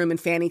side of the room and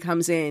Fanny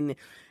comes in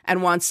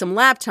and wants some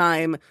lap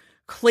time,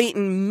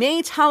 Clayton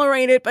may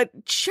tolerate it,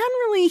 but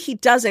generally he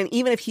doesn't.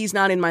 Even if he's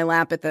not in my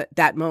lap at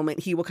that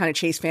moment, he will kind of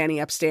chase Fanny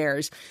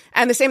upstairs.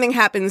 And the same thing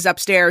happens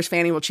upstairs.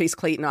 Fanny will chase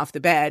Clayton off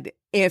the bed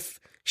if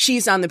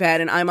she's on the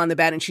bed and I'm on the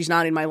bed and she's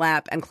not in my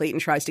lap and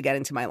Clayton tries to get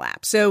into my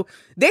lap. So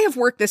they have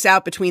worked this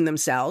out between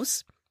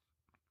themselves.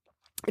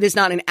 It is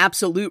not an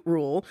absolute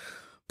rule.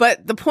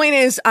 But the point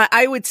is,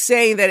 I would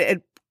say that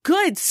a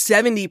good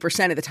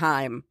 70% of the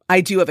time,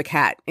 I do have a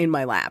cat in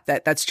my lap.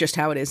 That's just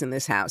how it is in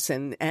this house.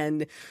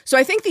 And so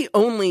I think the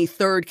only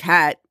third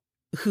cat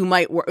who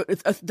might work,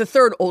 the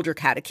third older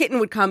cat, a kitten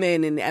would come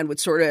in and would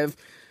sort of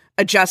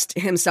adjust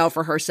himself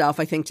or herself,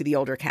 I think, to the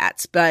older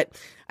cats. But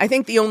I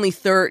think the only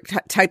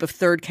type of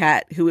third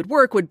cat who would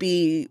work would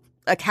be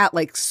a cat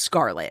like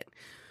Scarlet,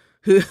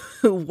 who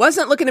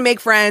wasn't looking to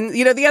make friends.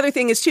 The other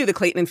thing is, too, that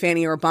Clayton and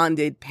Fanny are a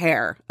bonded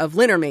pair of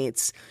litter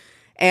mates,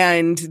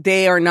 and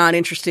they are not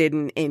interested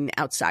in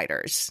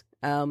outsiders.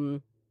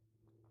 And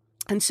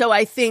so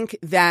I think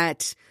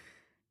that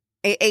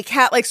a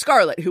cat like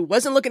Scarlet, who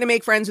wasn't looking to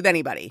make friends with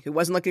anybody, who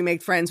wasn't looking to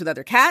make friends with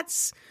other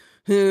cats,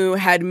 who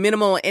had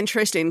minimal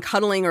interest in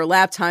cuddling or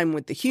lap time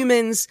with the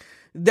humans,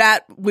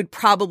 that would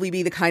probably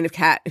be the kind of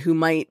cat who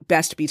might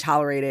best be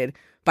tolerated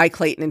by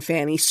Clayton and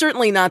Fanny.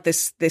 Certainly not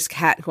this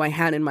cat who I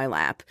had in my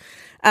lap.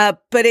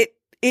 But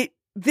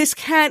this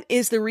cat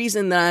is the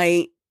reason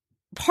that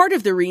part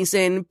of the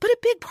reason, but a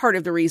big part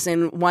of the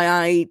reason why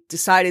I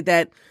decided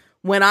that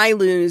when I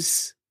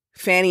lose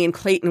Fanny and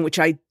Clayton, which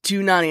I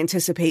do not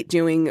anticipate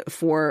doing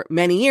for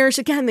many years.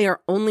 Again, they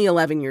are only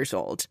 11 years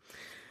old.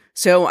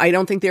 So I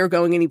don't think they're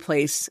going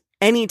anyplace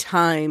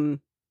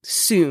anytime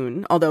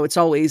soon, although it's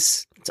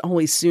always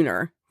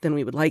sooner than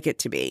we would like it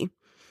to be.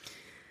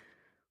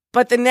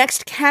 But the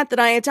next cat that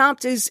I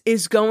adopt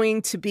is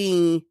going to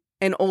be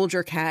an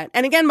older cat.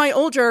 And again, my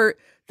older,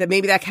 that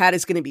maybe that cat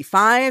is going to be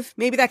 5,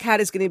 maybe that cat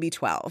is going to be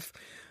 12,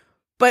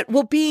 but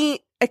will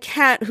be a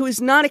cat who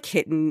is not a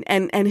kitten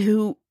and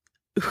who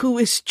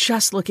is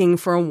just looking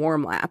for a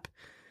warm lap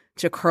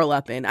to curl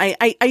up in.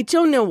 I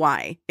don't know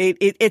why.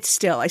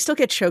 I still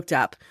get choked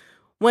up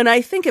when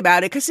I think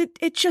about it, because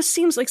it just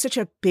seems like such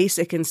a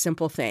basic and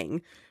simple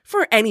thing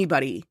for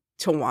anybody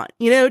to want,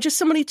 just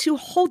somebody to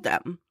hold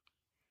them.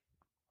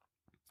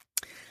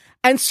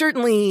 And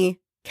certainly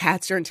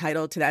cats are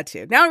entitled to that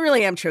too. Now I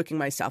really am choking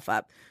myself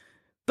up,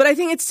 but I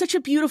think it's such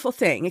a beautiful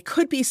thing. It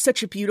could be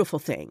such a beautiful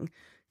thing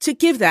to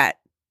give that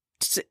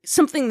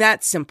something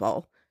that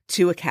simple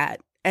to a cat.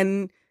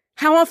 And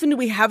how often do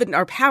we have it in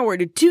our power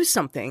to do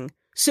something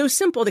so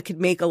simple that could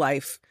make a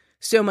life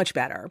so much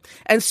better?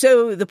 And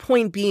so the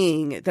point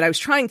being that I was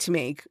trying to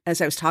make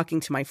as I was talking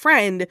to my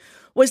friend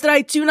was that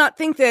I do not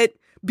think that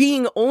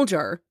being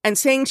older and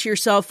saying to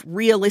yourself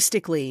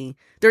realistically,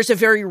 there's a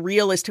very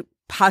realistic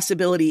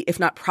possibility, if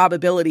not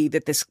probability,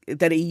 that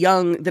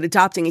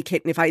adopting a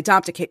kitten, if I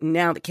adopt a kitten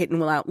now, the kitten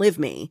will outlive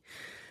me.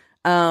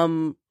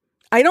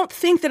 I don't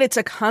think that it's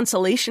a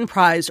consolation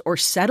prize or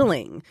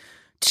settling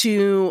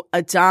to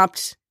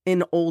adopt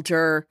an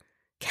older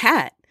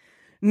cat.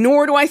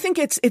 Nor do I think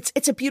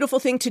it's a beautiful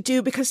thing to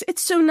do, because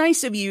it's so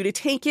nice of you to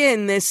take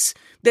in this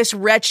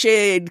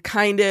wretched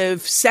kind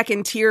of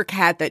second tier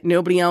cat that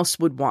nobody else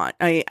would want.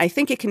 I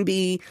think it can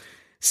be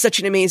such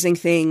an amazing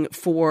thing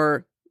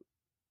for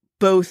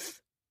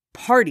both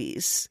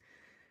parties.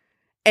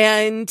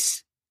 And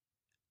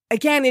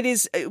again, it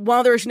is,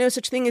 while there is no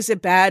such thing as a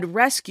bad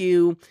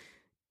rescue,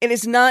 it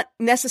is not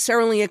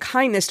necessarily a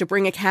kindness to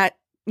bring a cat,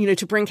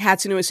 to bring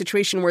cats into a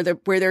situation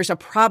where there's a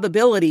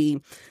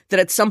probability that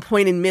at some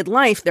point in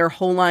midlife, their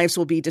whole lives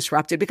will be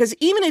disrupted. Because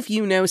even if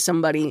you know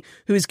somebody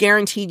who's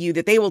guaranteed you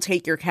that they will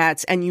take your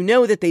cats, and you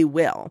know that they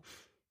will,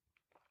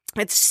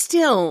 it's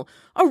still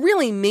a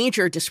really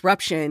major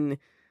disruption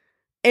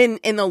in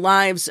the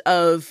lives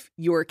of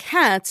your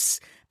cats.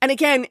 And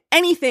again,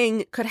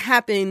 anything could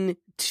happen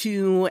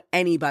to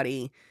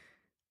anybody.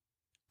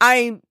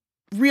 I'm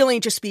really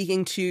just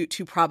speaking to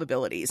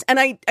probabilities. And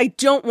I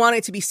don't want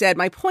it to be said,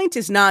 my point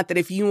is not that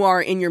if you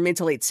are in your mid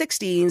to late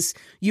 60s,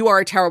 you are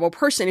a terrible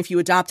person if you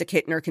adopt a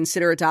kitten or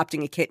consider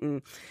adopting a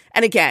kitten.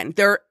 And again,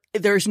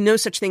 there's no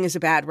such thing as a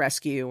bad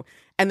rescue.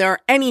 And there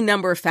are any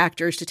number of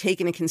factors to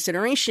take into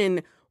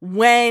consideration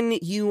when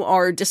you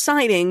are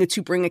deciding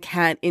to bring a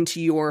cat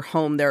into your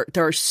home. There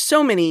are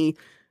so many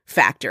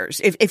factors.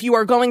 If you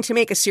are going to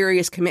make a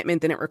serious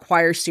commitment, then it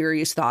requires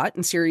serious thought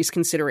and serious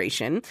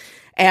consideration.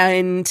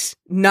 And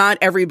not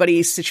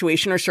everybody's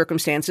situation or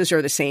circumstances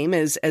are the same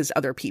as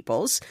other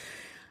people's.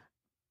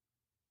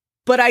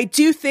 But I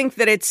do think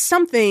that it's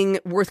something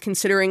worth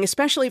considering,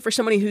 especially for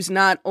somebody who's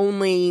not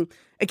only,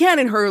 again,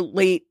 in her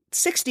late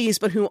 60s,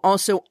 but who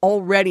also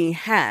already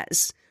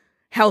has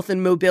health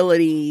and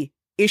mobility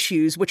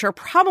issues, which are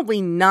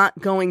probably not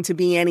going to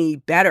be any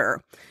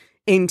better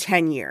in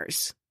 10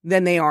 years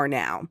than they are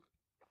now.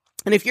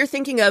 And if you're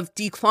thinking of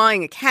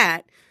declawing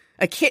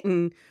a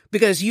kitten,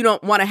 because you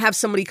don't want to have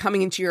somebody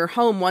coming into your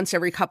home once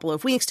every couple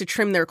of weeks to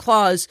trim their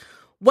claws,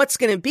 what's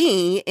going to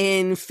be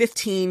in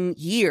 15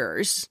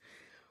 years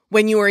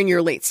when you are in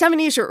your late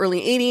 70s or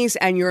early 80s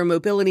and your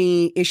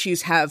mobility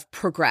issues have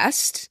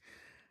progressed,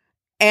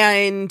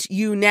 and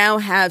you now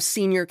have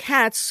senior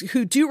cats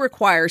who do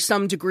require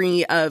some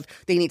degree of,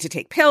 they need to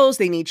take pills,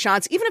 they need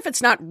shots, even if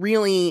it's not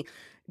really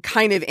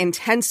kind of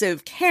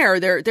intensive care,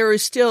 there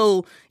is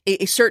still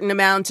a certain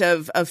amount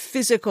of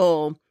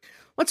physical,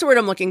 what's the word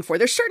I'm looking for?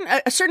 There's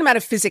a certain amount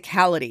of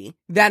physicality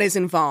that is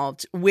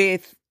involved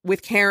with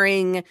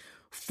caring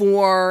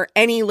for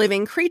any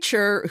living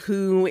creature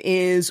who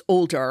is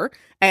older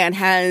and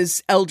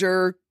has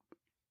elder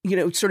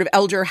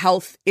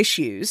health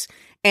issues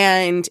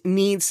and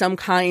needs some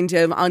kind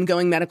of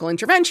ongoing medical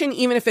intervention,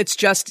 even if it's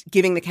just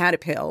giving the cat a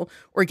pill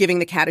or giving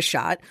the cat a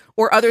shot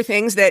or other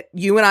things that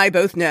you and I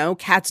both know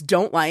cats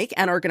don't like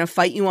and are going to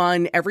fight you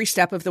on every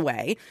step of the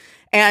way.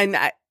 And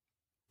I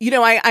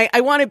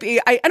want to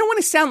be, I don't want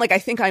to sound like I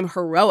think I'm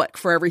heroic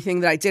for everything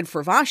that I did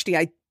for Vashti.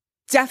 I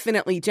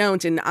definitely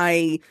don't. And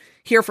I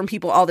hear from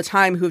people all the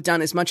time who've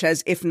done as much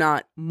as, if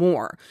not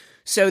more.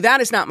 So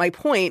that is not my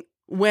point.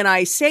 When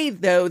I say,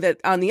 though, that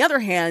on the other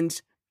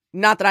hand,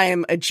 not that I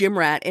am a gym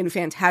rat in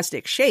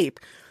fantastic shape,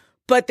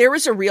 but there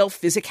is a real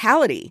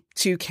physicality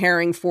to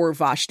caring for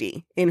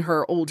Vashti in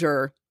her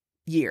older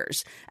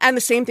years. And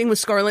the same thing with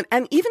Scarlet,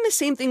 and even the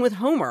same thing with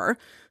Homer,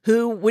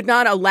 who would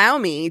not allow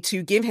me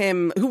to give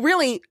him, who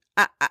really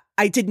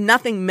I did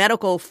nothing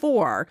medical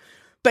for,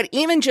 but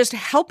even just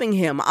helping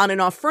him on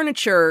and off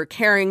furniture,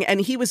 caring,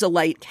 and he was a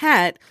light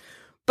cat,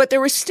 but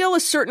there was still a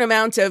certain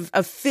amount of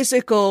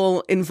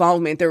physical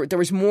involvement. There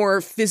was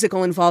more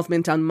physical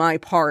involvement on my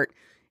part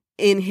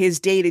in his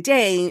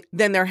day-to-day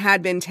than there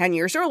had been 10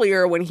 years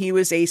earlier when he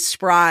was a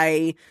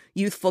spry,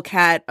 youthful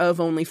cat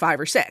of only 5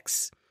 or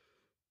 6.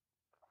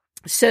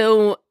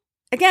 So,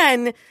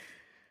 again,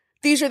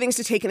 these are things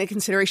to take into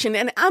consideration,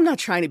 and I'm not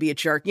trying to be a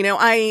jerk.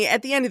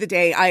 At the end of the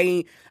day,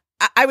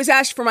 I was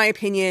asked for my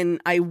opinion.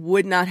 I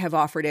would not have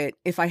offered it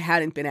if I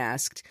hadn't been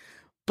asked.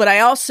 But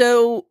I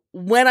also,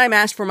 when I'm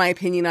asked for my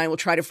opinion, I will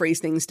try to phrase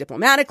things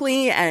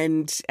diplomatically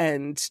and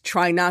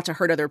try not to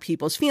hurt other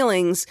people's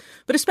feelings.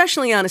 But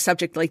especially on a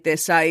subject like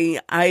this, I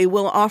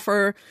will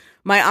offer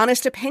my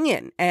honest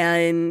opinion.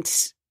 And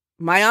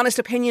my honest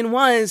opinion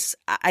was,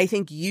 I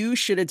think you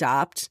should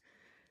adopt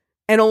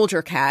an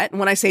older cat. And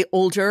when I say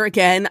older,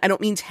 again, I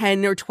don't mean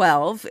 10 or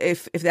 12,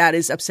 if that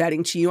is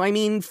upsetting to you. I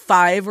mean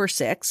 5 or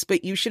 6,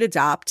 but you should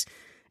adopt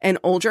an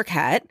older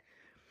cat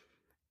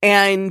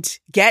and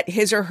get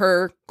his or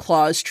her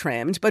claws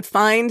trimmed, but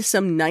find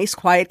some nice,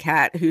 quiet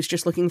cat who's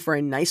just looking for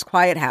a nice,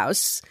 quiet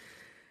house.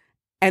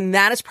 And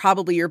that is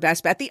probably your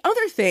best bet. The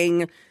other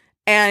thing,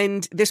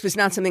 and this was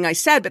not something I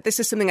said, but this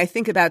is something I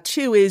think about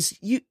too, is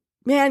you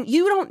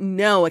don't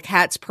know a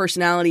cat's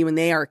personality when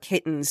they are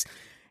kittens.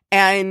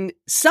 And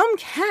some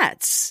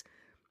cats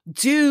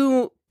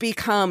do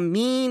become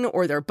mean,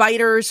 or they're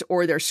biters,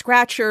 or they're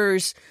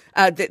scratchers.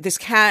 This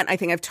cat, I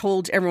think I've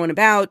told everyone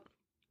about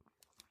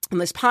on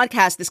this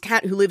podcast, this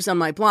cat who lives on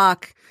my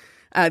block,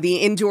 my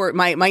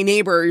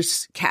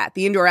neighbor's cat,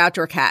 the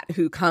indoor-outdoor cat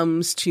who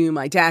comes to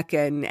my deck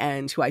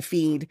and who I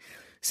feed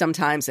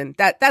sometimes. And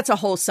that's a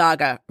whole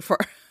saga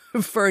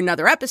for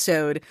another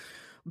episode.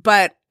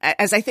 But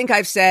as I think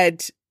I've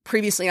said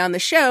previously on the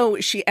show,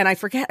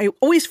 I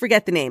always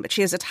forget the name, but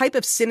she has a type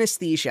of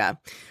synesthesia,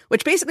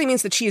 which basically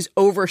means that she is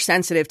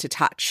oversensitive to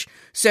touch.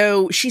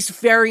 So she's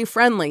very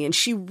friendly and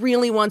she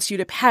really wants you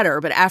to pet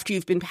her, but after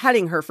you've been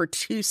petting her for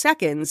 2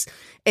 seconds,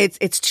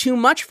 it's too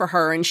much for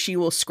her and she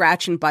will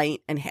scratch and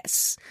bite and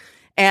hiss.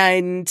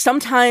 And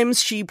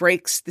sometimes she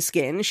breaks the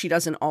skin. She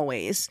doesn't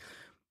always.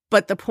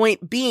 But the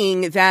point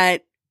being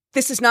that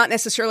this is not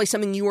necessarily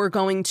something you are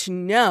going to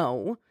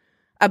know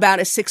about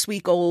a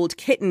 6-week-old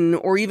kitten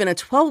or even a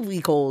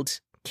 12-week-old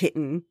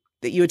kitten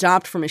that you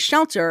adopt from a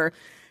shelter.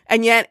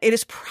 And yet it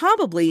is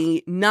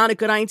probably not a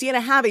good idea to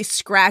have a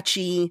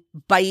scratchy,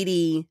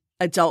 bitey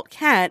adult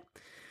cat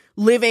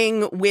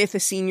living with a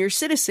senior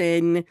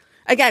citizen,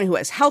 again, who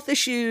has health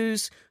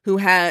issues, who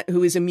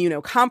is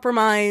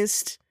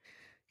immunocompromised.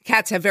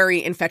 Cats have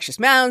very infectious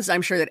mouths.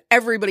 I'm sure that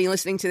everybody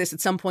listening to this at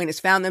some point has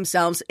found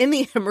themselves in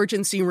the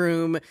emergency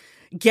room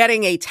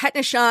getting a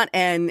tetanus shot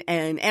and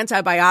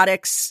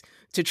antibiotics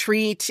to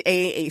treat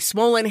a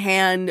swollen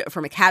hand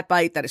from a cat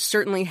bite. That has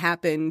certainly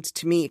happened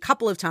to me a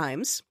couple of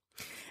times.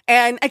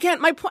 And again,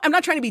 my point, I'm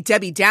not trying to be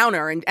Debbie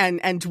Downer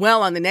and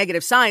dwell on the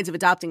negative sides of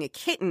adopting a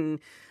kitten.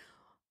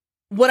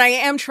 What I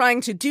am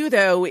trying to do,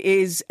 though,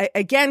 is,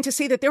 again, to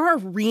say that there are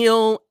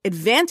real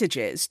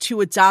advantages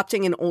to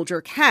adopting an older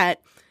cat,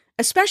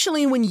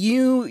 especially when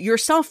you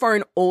yourself are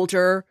an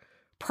older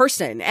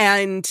person.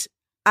 And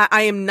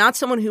I am not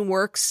someone who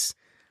works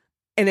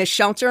in a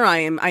shelter. I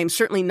am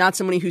certainly not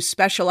somebody who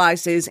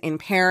specializes in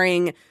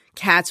pairing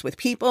cats with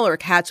people or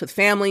cats with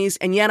families.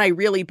 And yet I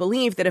really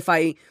believe that if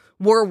I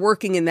were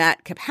working in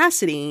that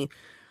capacity,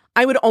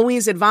 I would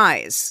always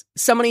advise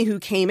somebody who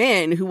came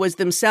in who was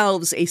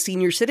themselves a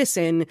senior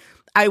citizen.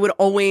 I would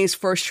always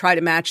first try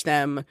to match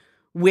them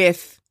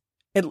with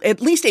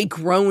at least a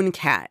grown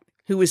cat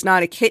who is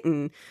not a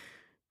kitten,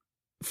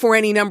 for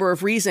any number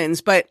of reasons,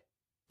 but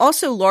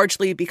also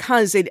largely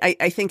because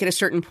I think at a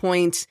certain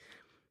point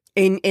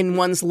in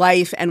one's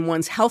life and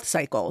one's health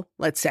cycle,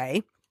 let's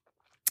say,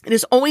 it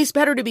is always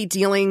better to be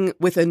dealing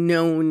with a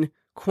known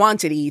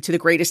quantity to the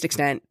greatest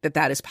extent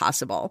that is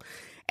possible.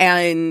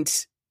 And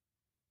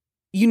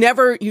you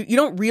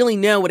don't really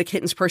know what a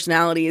kitten's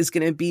personality is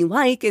going to be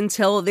like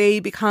until they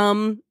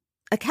become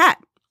a cat.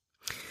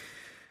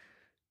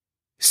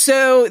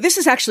 So this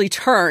has actually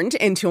turned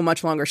into a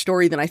much longer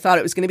story than I thought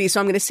it was going to be. So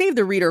I'm going to save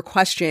the reader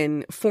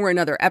question for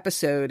another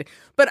episode.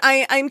 But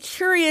I'm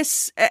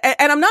curious,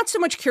 and I'm not so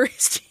much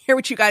curious to hear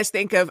what you guys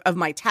think of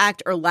my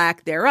tact or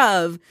lack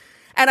thereof.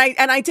 And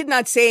I did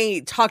not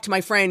say talk to my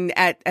friend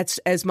at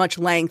as much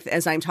length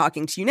as I'm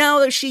talking to you now,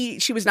 though she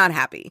was not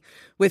happy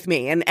with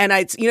me. And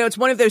it's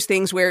one of those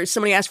things where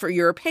somebody asks for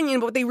your opinion,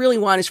 but what they really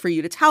want is for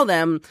you to tell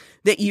them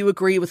that you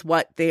agree with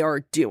what they are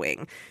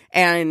doing.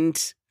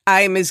 And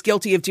I'm as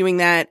guilty of doing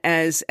that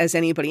as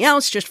anybody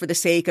else, just for the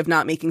sake of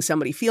not making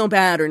somebody feel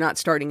bad or not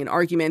starting an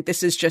argument.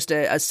 This is just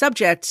a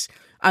subject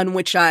on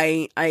which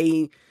I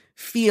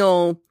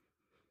feel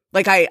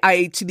like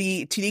I to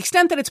the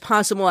extent that it's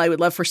possible, I would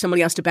love for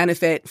somebody else to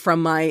benefit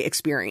from my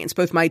experience,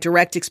 both my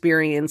direct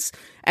experience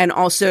and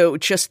also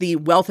just the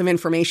wealth of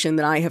information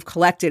that I have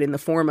collected in the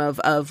form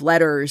of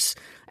letters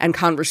and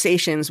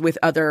conversations with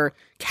other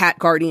cat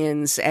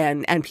guardians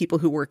and people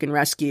who work in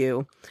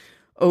rescue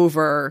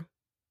over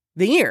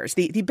the years.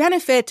 The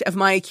benefit of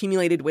my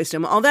accumulated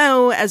wisdom,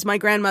 although, as my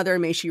grandmother,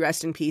 may she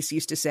rest in peace,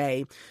 used to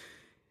say,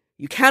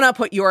 You cannot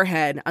put your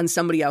head on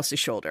somebody else's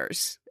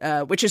shoulders,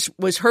 which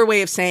was her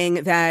way of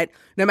saying that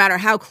no matter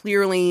how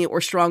clearly or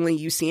strongly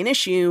you see an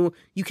issue,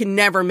 you can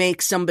never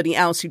make somebody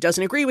else who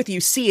doesn't agree with you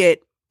see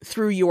it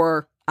through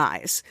your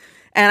eyes.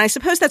 And I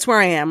suppose that's where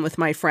I am with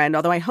my friend,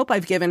 although I hope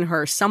I've given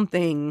her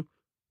something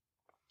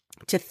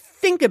to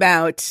think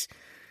about.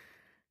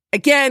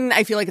 Again,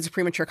 I feel like it's a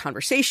premature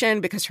conversation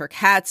because her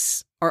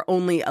cats are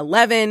only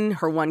 11.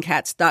 Her one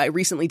cat's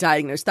recently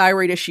diagnosed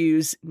thyroid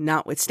issues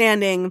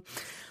notwithstanding.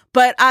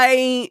 But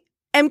I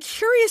am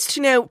curious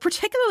to know,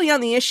 particularly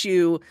on the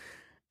issue,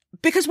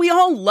 because we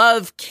all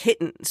love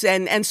kittens.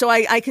 And so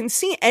I can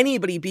see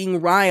anybody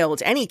being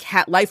rid, any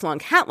lifelong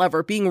cat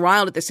lover being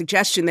riled at the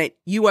suggestion that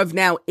you have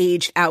now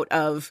aged out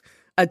of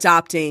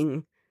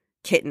adopting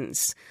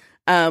kittens.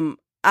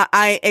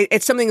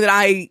 It's something that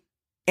I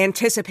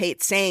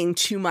anticipate saying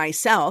to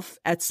myself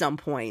at some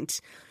point.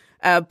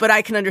 But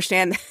I can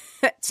understand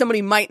that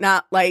somebody might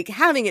not like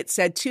having it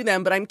said to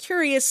them, but I'm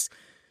curious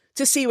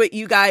to see what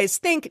you guys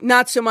think,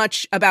 not so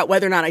much about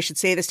whether or not I should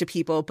say this to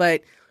people,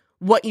 but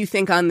what you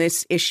think on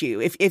this issue.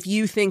 If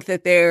you think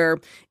that there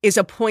is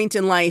a point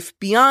in life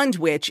beyond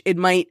which it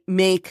might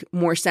make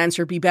more sense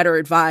or be better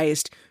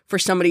advised for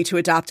somebody to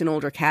adopt an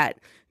older cat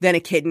than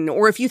a kitten,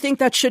 or if you think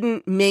that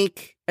shouldn't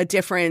make a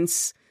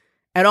difference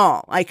at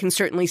all. I can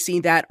certainly see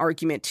that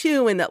argument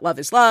too, and that love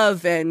is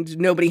love and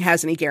nobody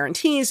has any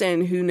guarantees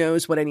and who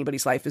knows what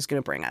anybody's life is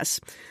going to bring us.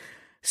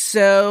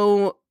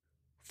 So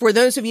for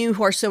those of you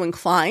who are so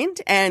inclined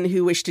and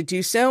who wish to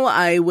do so,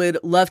 I would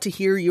love to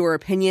hear your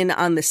opinion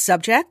on the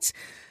subject.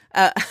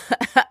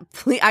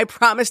 Please, I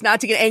promise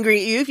not to get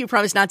angry at you. If you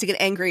promise not to get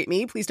angry at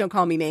me, please don't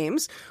call me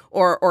names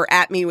or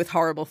at me with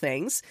horrible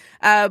things.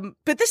 But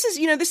this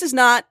is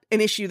not an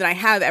issue that I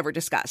have ever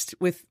discussed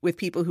with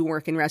people who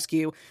work in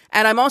rescue.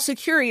 And I'm also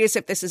curious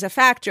if this is a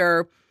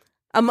factor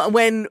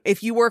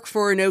if you work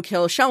for a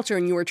no-kill shelter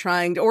and you were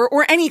trying to,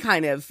 or any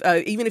kind of,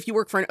 even if you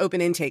work for an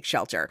open intake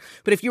shelter,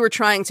 but if you were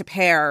trying to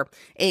pair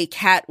a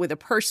cat with a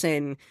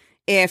person,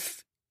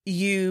 if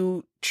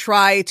you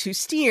try to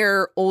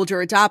steer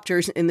older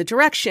adopters in the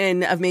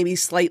direction of maybe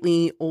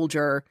slightly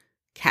older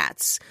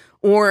cats,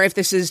 or if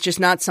this is just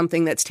not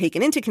something that's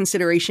taken into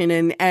consideration,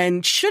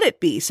 and should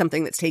it be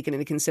something that's taken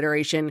into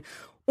consideration,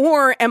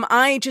 or am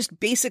I just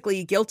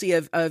basically guilty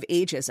of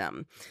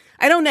ageism?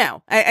 I don't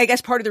know. I guess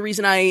part of the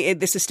reason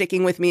this is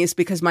sticking with me is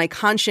because my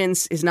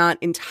conscience is not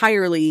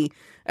entirely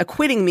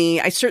acquitting me.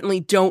 I certainly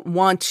don't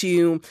want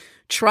to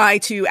try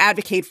to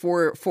advocate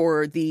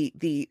for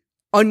the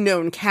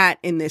unknown cat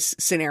in this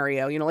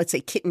scenario, let's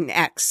say kitten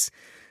X,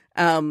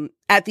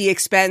 at the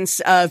expense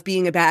of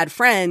being a bad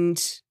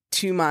friend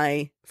to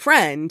my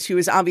friend, who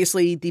is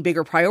obviously the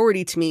bigger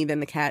priority to me than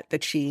the cat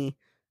that she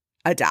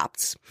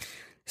adopts.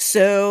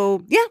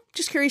 So yeah,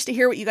 just curious to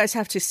hear what you guys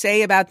have to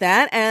say about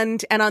that.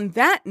 And on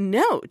that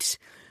note,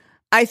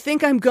 I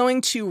think I'm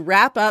going to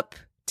wrap up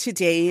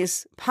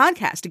today's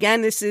podcast.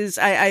 Again, this is,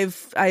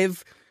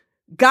 I've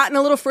gotten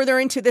a little further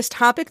into this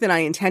topic than I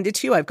intended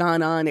to. I've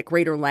gone on at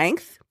greater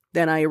length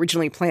than I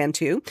originally planned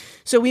to.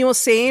 So we will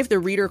save the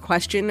reader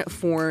question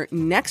for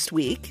next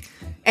week.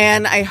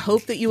 And I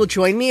hope that you will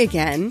join me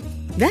again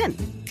then.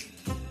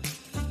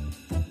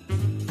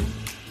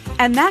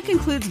 And that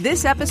concludes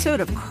this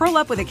episode of Curl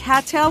Up with a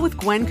Cattail with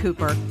Gwen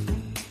Cooper.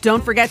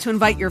 Don't forget to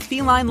invite your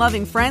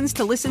feline-loving friends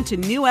to listen to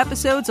new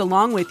episodes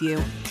along with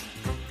you.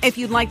 If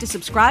you'd like to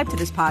subscribe to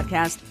this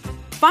podcast,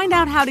 find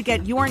out how to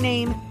get your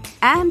name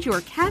and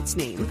your cat's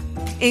name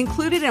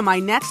included in my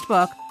next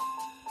book,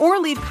 or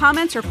leave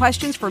comments or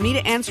questions for me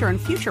to answer in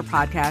future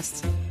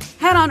podcasts,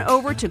 head on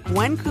over to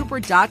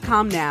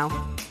gwencooper.com now.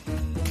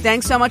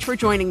 Thanks so much for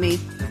joining me,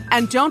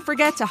 and don't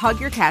forget to hug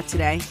your cat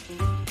today.